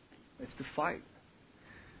 It's to fight.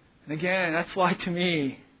 And again, that's why to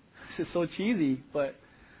me, this is so cheesy, but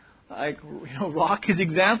Rocky's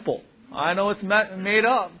example. I know it's made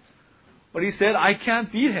up, but he said, I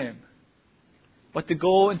can't beat him. But to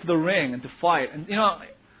go into the ring and to fight. And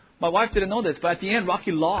my wife didn't know this, but at the end,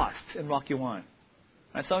 Rocky lost in Rocky 1.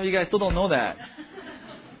 And some of you guys still don't know that.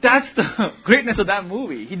 That's the greatness of that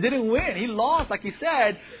movie. He didn't win. He lost, like he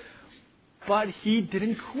said, but he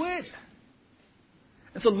didn't quit.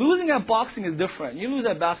 And so losing at boxing is different. You lose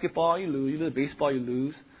at basketball, you lose. You lose at baseball, you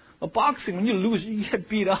lose. But boxing, when you lose, you get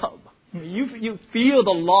beat up. You feel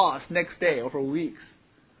the loss next day or for weeks.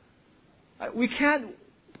 We can't.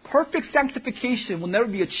 Perfect sanctification will never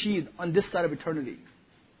be achieved on this side of eternity.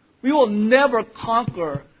 We will never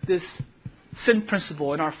conquer this sin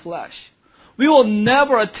principle in our flesh. We will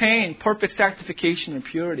never attain perfect sanctification and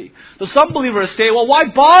purity. So some believers say, well, why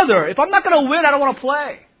bother? If I'm not going to win, I don't want to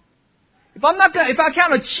play. If I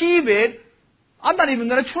can't achieve it, I'm not even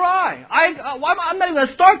going to try. I'm not even going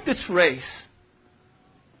to start this race.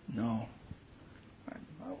 No.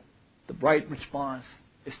 The right response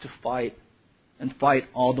is to fight, and fight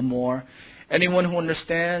all the more. Anyone who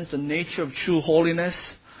understands the nature of true holiness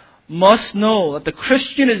must know that the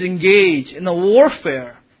Christian is engaged in a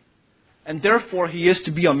warfare, and therefore he is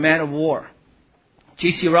to be a man of war.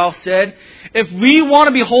 J.C. Ralph said, if we want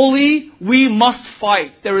to be holy, we must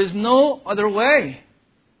fight. There is no other way.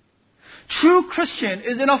 True Christian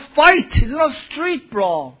is in a fight, is in a street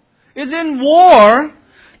brawl, is in war.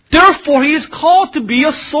 Therefore, he is called to be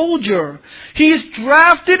a soldier. He is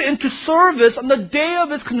drafted into service on the day of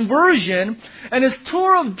his conversion, and his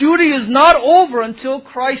tour of duty is not over until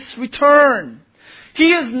Christ's return.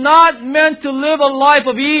 He is not meant to live a life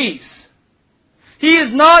of ease. He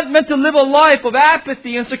is not meant to live a life of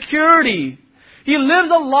apathy and security. He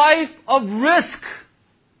lives a life of risk,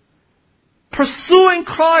 pursuing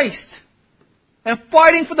Christ and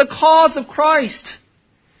fighting for the cause of Christ.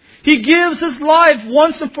 He gives his life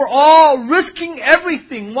once and for all, risking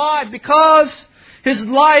everything. Why? Because his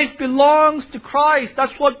life belongs to Christ.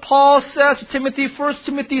 That's what Paul says to Timothy, 1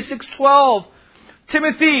 Timothy 6:12.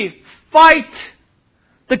 Timothy, fight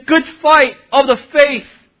the good fight of the faith.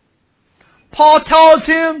 Paul tells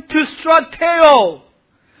him to strateo,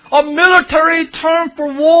 a military term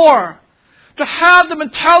for war. To have the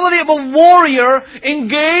mentality of a warrior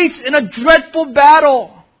engaged in a dreadful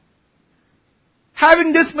battle.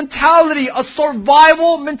 Having this mentality, a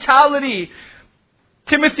survival mentality.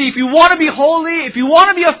 Timothy, if you want to be holy, if you want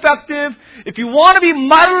to be effective, if you want to be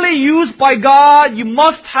mightily used by God, you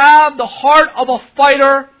must have the heart of a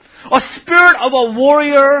fighter, a spirit of a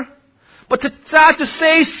warrior. But sad to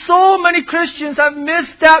say, so many Christians have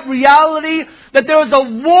missed that reality that there is a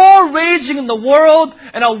war raging in the world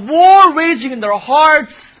and a war raging in their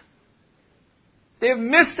hearts. They've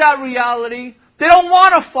missed that reality. They don't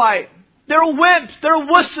want to fight. They're wimps. They're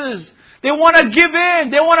wusses. They want to give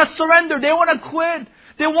in. They want to surrender. They want to quit.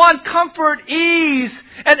 They want comfort, ease,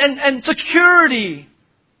 and security,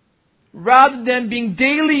 rather than being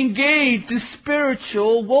daily engaged in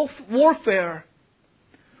spiritual warfare,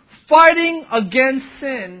 fighting against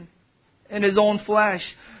sin in his own flesh.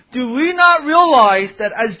 Do we not realize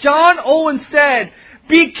that, as John Owen said,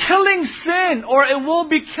 be killing sin or it will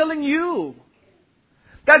be killing you?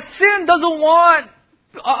 That sin doesn't want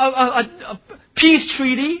a peace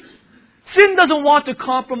treaty. Sin doesn't want to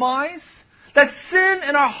compromise. That sin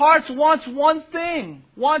in our hearts wants one thing.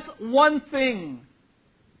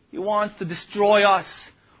 He wants to destroy us,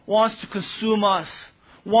 wants to consume us,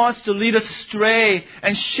 wants to lead us astray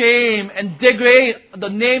and shame and degrade the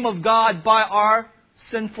name of God by our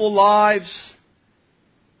sinful lives.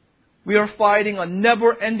 We are fighting a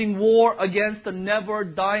never-ending war against a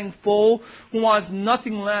never-dying foe who wants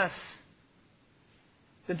nothing less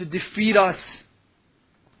than to defeat us.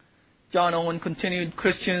 John Owen continued,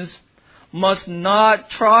 Christians must not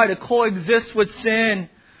try to coexist with sin,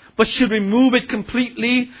 but should remove it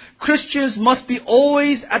completely. Christians must be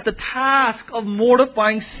always at the task of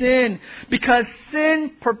mortifying sin, because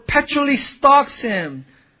sin perpetually stalks him.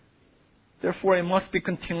 Therefore, he must be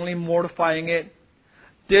continually mortifying it.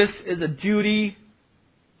 This is a duty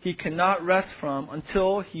he cannot rest from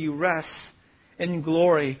until he rests in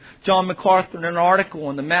glory. John MacArthur, in an article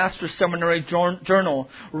in the Master's Seminary Journal,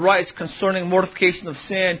 writes concerning mortification of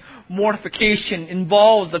sin. Mortification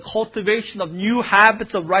involves the cultivation of new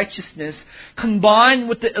habits of righteousness, combined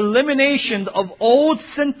with the elimination of old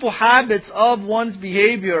sinful habits of one's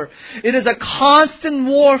behavior. It is a constant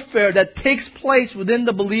warfare that takes place within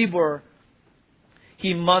the believer.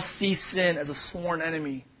 He must see sin as a sworn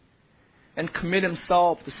enemy and commit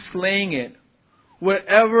himself to slaying it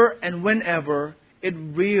wherever and whenever it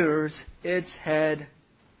rears its head.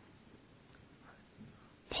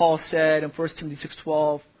 Paul said in 1 Timothy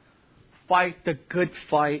 6:12, fight the good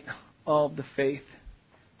fight of the faith.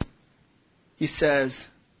 He says,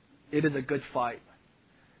 it is a good fight.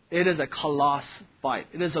 It is a colossal fight.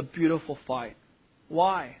 It is a beautiful fight.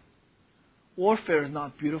 Why? Warfare is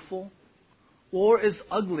not beautiful. War is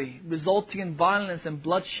ugly, resulting in violence and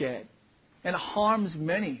bloodshed, and harms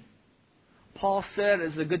many. Paul said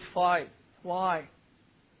it's a good fight. Why?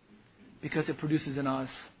 Because it produces in us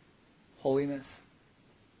holiness.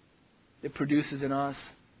 It produces in us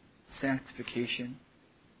sanctification,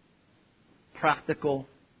 practical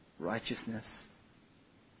righteousness.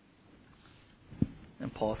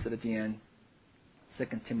 And Paul said at the end, 2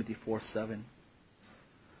 Timothy 4:7,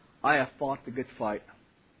 I have fought the good fight.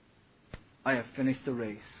 I have finished the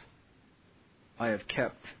race. I have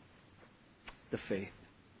kept the faith.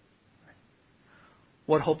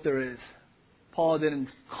 What hope there is. Paul didn't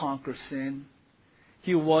conquer sin.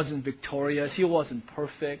 He wasn't victorious. He wasn't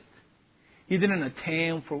perfect. He didn't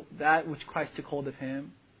attain for that which Christ took hold of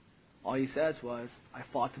him. All he says was, I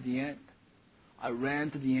fought to the end. I ran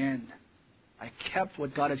to the end. I kept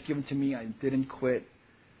what God has given to me. I didn't quit.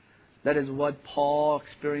 That is what Paul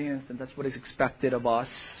experienced, and that's what is expected of us.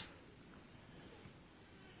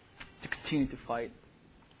 To continue to fight.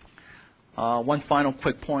 One final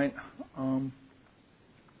quick point.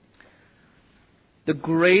 The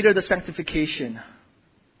greater the sanctification,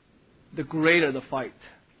 the greater the fight.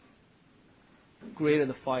 Greater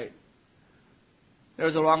the fight.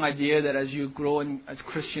 There's a wrong idea that as you grow as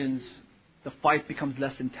Christians, the fight becomes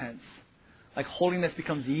less intense. Like holiness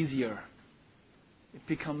becomes easier. It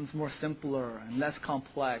becomes more simpler and less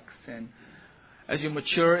complex. And as you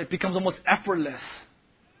mature, it becomes almost effortless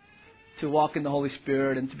to walk in the Holy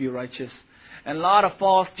Spirit and to be righteous. And a lot of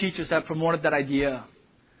false teachers have promoted that idea.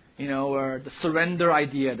 Or the surrender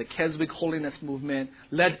idea, the Keswick holiness movement,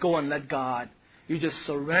 let go and let God. You just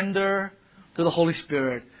surrender to the Holy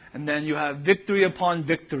Spirit, and then you have victory upon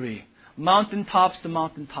victory, mountaintops to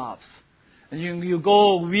mountaintops. And you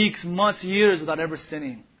go weeks, months, years without ever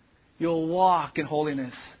sinning. You'll walk in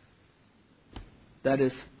holiness. That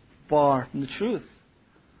is far from the truth.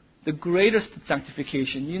 The greatest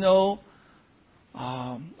sanctification,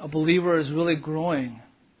 a believer is really growing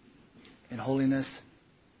in holiness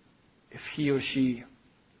if he or she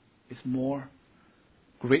is more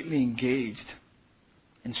greatly engaged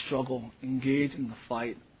in struggle, engaged in the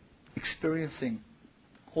fight, experiencing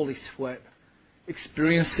holy sweat,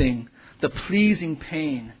 experiencing the pleasing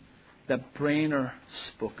pain that Brainer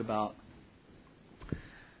spoke about.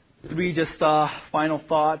 3 just final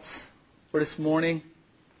thoughts for this morning.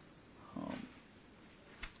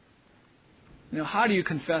 How do you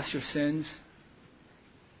confess your sins?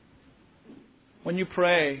 When you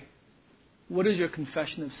pray, what is your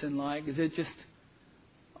confession of sin like? Is it just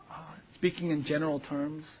speaking in general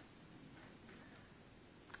terms?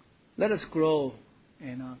 Let us grow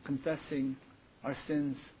in confessing our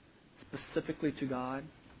sins specifically to God.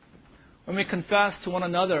 When we confess to one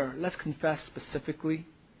another, let's confess specifically.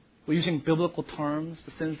 We're using biblical terms,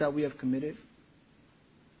 the sins that we have committed.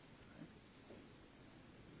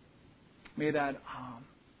 May that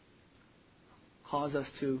cause us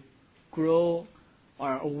to grow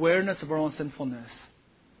our awareness of our own sinfulness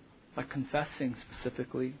by confessing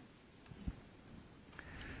specifically.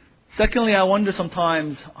 Secondly, I wonder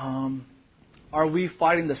sometimes, are we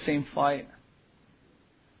fighting the same fight?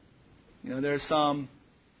 There's some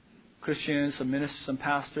Christians, some ministers, some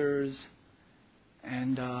pastors,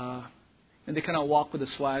 and they kind of walk with a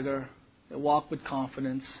swagger. They walk with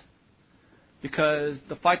confidence because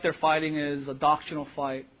the fight they're fighting is a doctrinal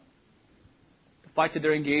fight. fight that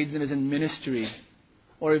they're engaged in is in ministry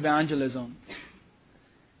or evangelism.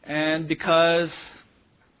 And because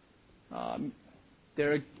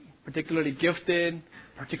they're particularly gifted,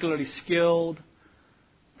 particularly skilled,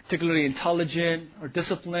 particularly intelligent or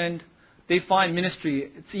disciplined, they find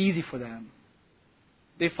ministry, it's easy for them.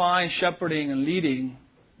 They find shepherding and leading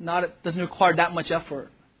doesn't require that much effort.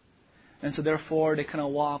 And so therefore they kind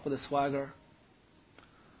of walk with a swagger.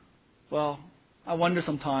 Well, I wonder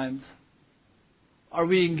sometimes, are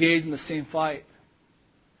we engaged in the same fight?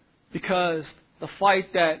 Because the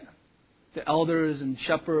fight that the elders and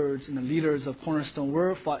shepherds and the leaders of Cornerstone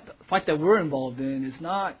the fight that we're involved in is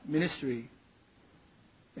not ministry.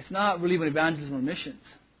 It's not really evangelism or missions.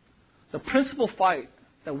 The principal fight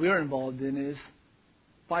that we're involved in is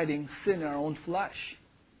fighting sin in our own flesh.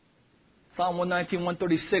 Psalm 119,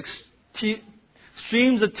 136,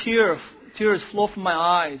 streams of tears flow from my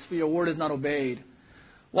eyes, for your word is not obeyed.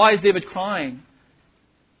 Why is David crying?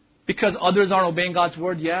 Because others aren't obeying God's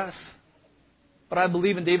word? Yes. But I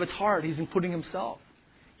believe in David's heart, he's including himself.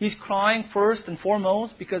 He's crying first and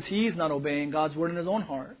foremost because he's not obeying God's word in his own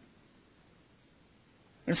heart.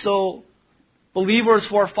 And so, believers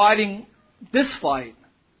who are fighting this fight,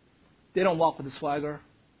 they don't walk with a swagger.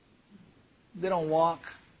 They don't walk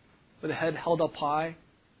with a head held up high.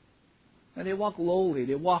 And they walk lowly.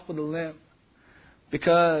 They walk with a limp.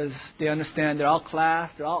 Because they understand they're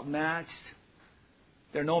outclassed, they're outmatched.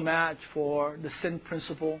 They're no match for the sin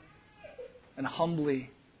principle. And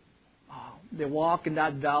humbly, they walk in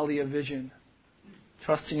that valley of vision,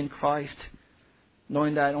 trusting in Christ,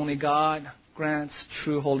 knowing that only God grants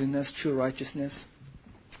true holiness, true righteousness.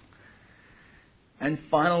 And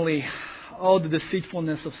finally, the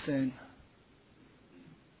deceitfulness of sin.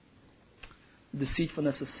 The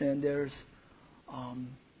deceitfulness of sin. There's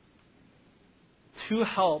two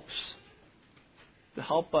helps to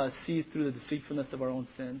help us see through the deceitfulness of our own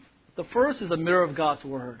sins. The first is the mirror of God's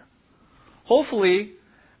Word. Hopefully,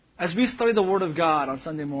 as we study the Word of God on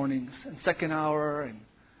Sunday mornings, and second hour,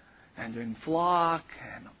 and during flock,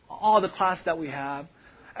 and all the class that we have,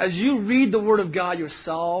 as you read the Word of God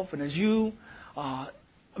yourself, and as you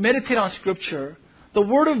meditate on Scripture, the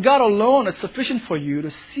Word of God alone is sufficient for you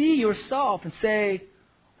to see yourself and say,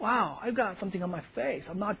 wow, I've got something on my face.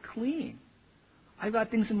 I'm not clean. I've got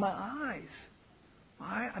things in my eyes.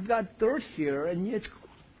 I've got dirt here, and it's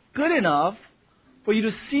good enough for you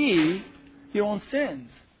to see your own sins.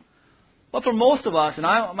 But for most of us, and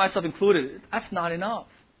I myself included, that's not enough.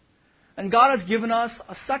 And God has given us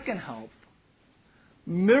a second help.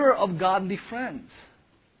 Mirror of godly friends.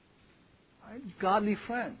 Right? Godly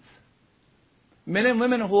friends. Men and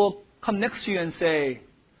women who will come next to you and say,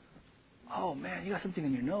 oh man, you got something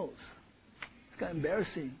in your nose. It's kind of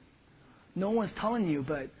embarrassing. No one's telling you,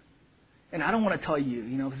 and I don't want to tell you,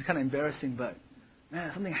 because it's kind of embarrassing, but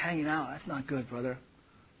man, something hanging out. That's not good, brother.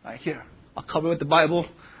 Right, here, I'll cover it with the Bible,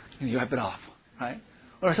 and you wipe it off. Right?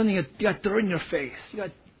 Or something, you got dirt in your face. You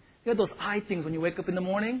got those eye things when you wake up in the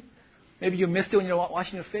morning. Maybe you missed it when you're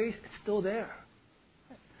washing your face. It's still there.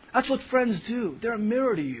 That's what friends do. They're a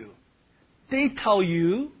mirror to you. They tell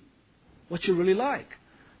you what you're really like.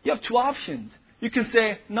 You have two options. You can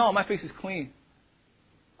say, no, my face is clean.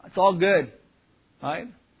 It's all good. Right?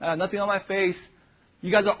 Nothing on my face.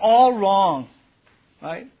 You guys are all wrong.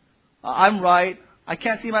 Right? I'm right. I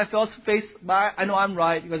can't see my face, but I know I'm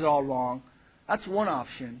right. You guys are all wrong. That's one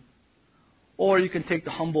option. Or you can take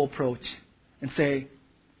the humble approach and say,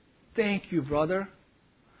 thank you, brother.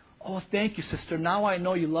 Oh, thank you, sister. Now I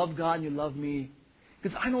know you love God and you love me.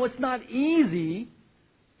 Because I know it's not easy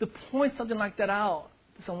to point something like that out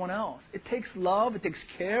to someone else. It takes love. It takes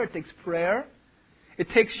care. It takes prayer. It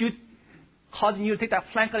takes you, causing you to take that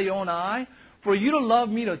plank out of your own eye. For you to love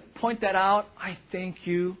me, to point that out, I thank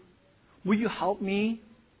you. Will you help me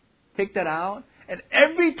take that out? And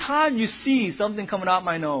every time you see something coming out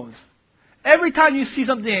my nose, every time you see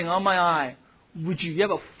something on my eye, you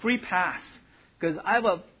have a free pass. Because I have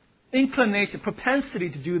a inclination, propensity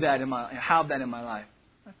to do that have that in my life.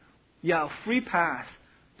 You have a free pass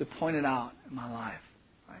to point it out in my life.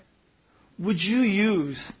 Right? Would you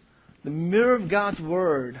use the mirror of God's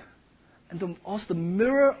Word and also the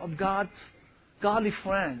mirror of God's godly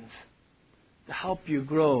friends to help you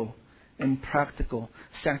grow in practical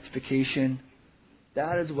sanctification?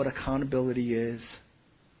 That is what accountability is.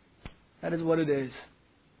 That is what it is.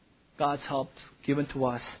 God's help given to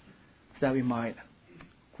us so that we might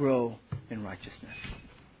grow in righteousness.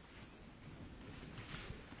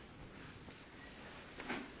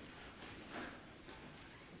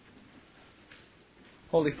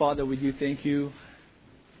 Holy Father, we do thank you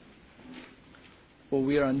for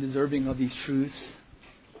we are undeserving of these truths.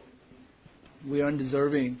 We are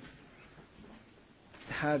undeserving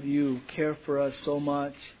to have you care for us so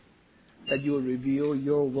much that you will reveal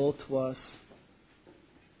your will to us,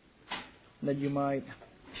 that you might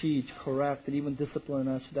teach, correct, and even discipline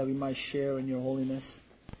us so that we might share in your holiness.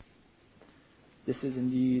 This is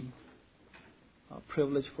indeed a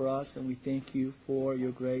privilege for us, and we thank you for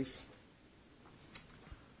your grace.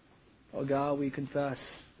 Oh God, we confess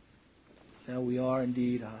that we are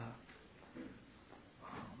indeed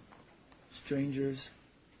strangers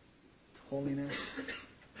to holiness,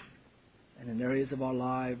 and in areas of our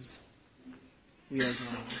lives we have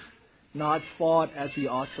not fought as we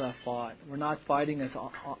ought to have fought. We're not fighting as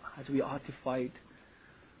we ought to fight.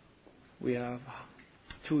 We have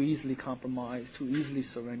too easily compromised, too easily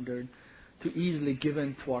surrendered, too easily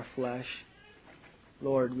given to our flesh.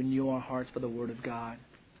 Lord, renew our hearts by the Word of God.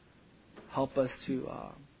 Help us to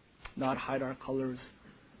not hide our colors,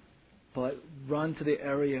 but run to the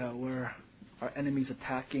area where our enemy's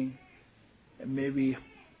attacking, and may we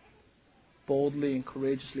boldly and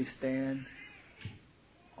courageously stand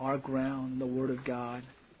our ground in the Word of God,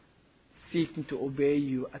 seeking to obey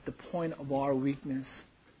you at the point of our weakness,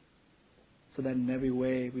 so that in every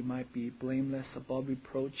way we might be blameless, above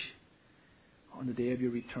reproach on the day of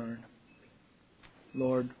your return.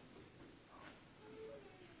 Lord,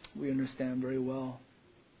 we understand very well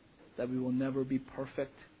that we will never be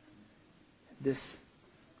perfect this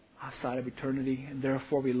side of eternity, and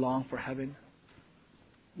therefore we long for heaven.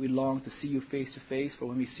 We long to see you face to face, for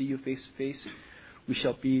when we see you face to face, we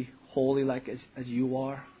shall be holy like as you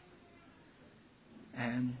are.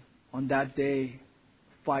 And on that day,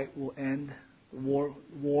 fight will end, war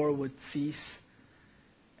would cease,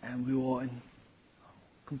 and we will in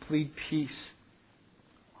complete peace,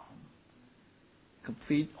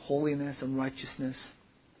 complete holiness and righteousness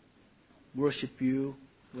worship you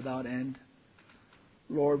without end.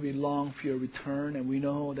 Lord, we long for your return, and we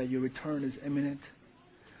know that your return is imminent.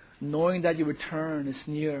 Knowing that your return is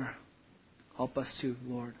near, help us to,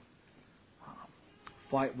 Lord,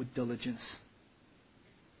 fight with diligence,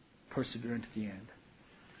 persevere unto the end.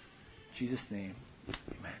 In Jesus' name,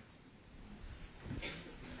 amen.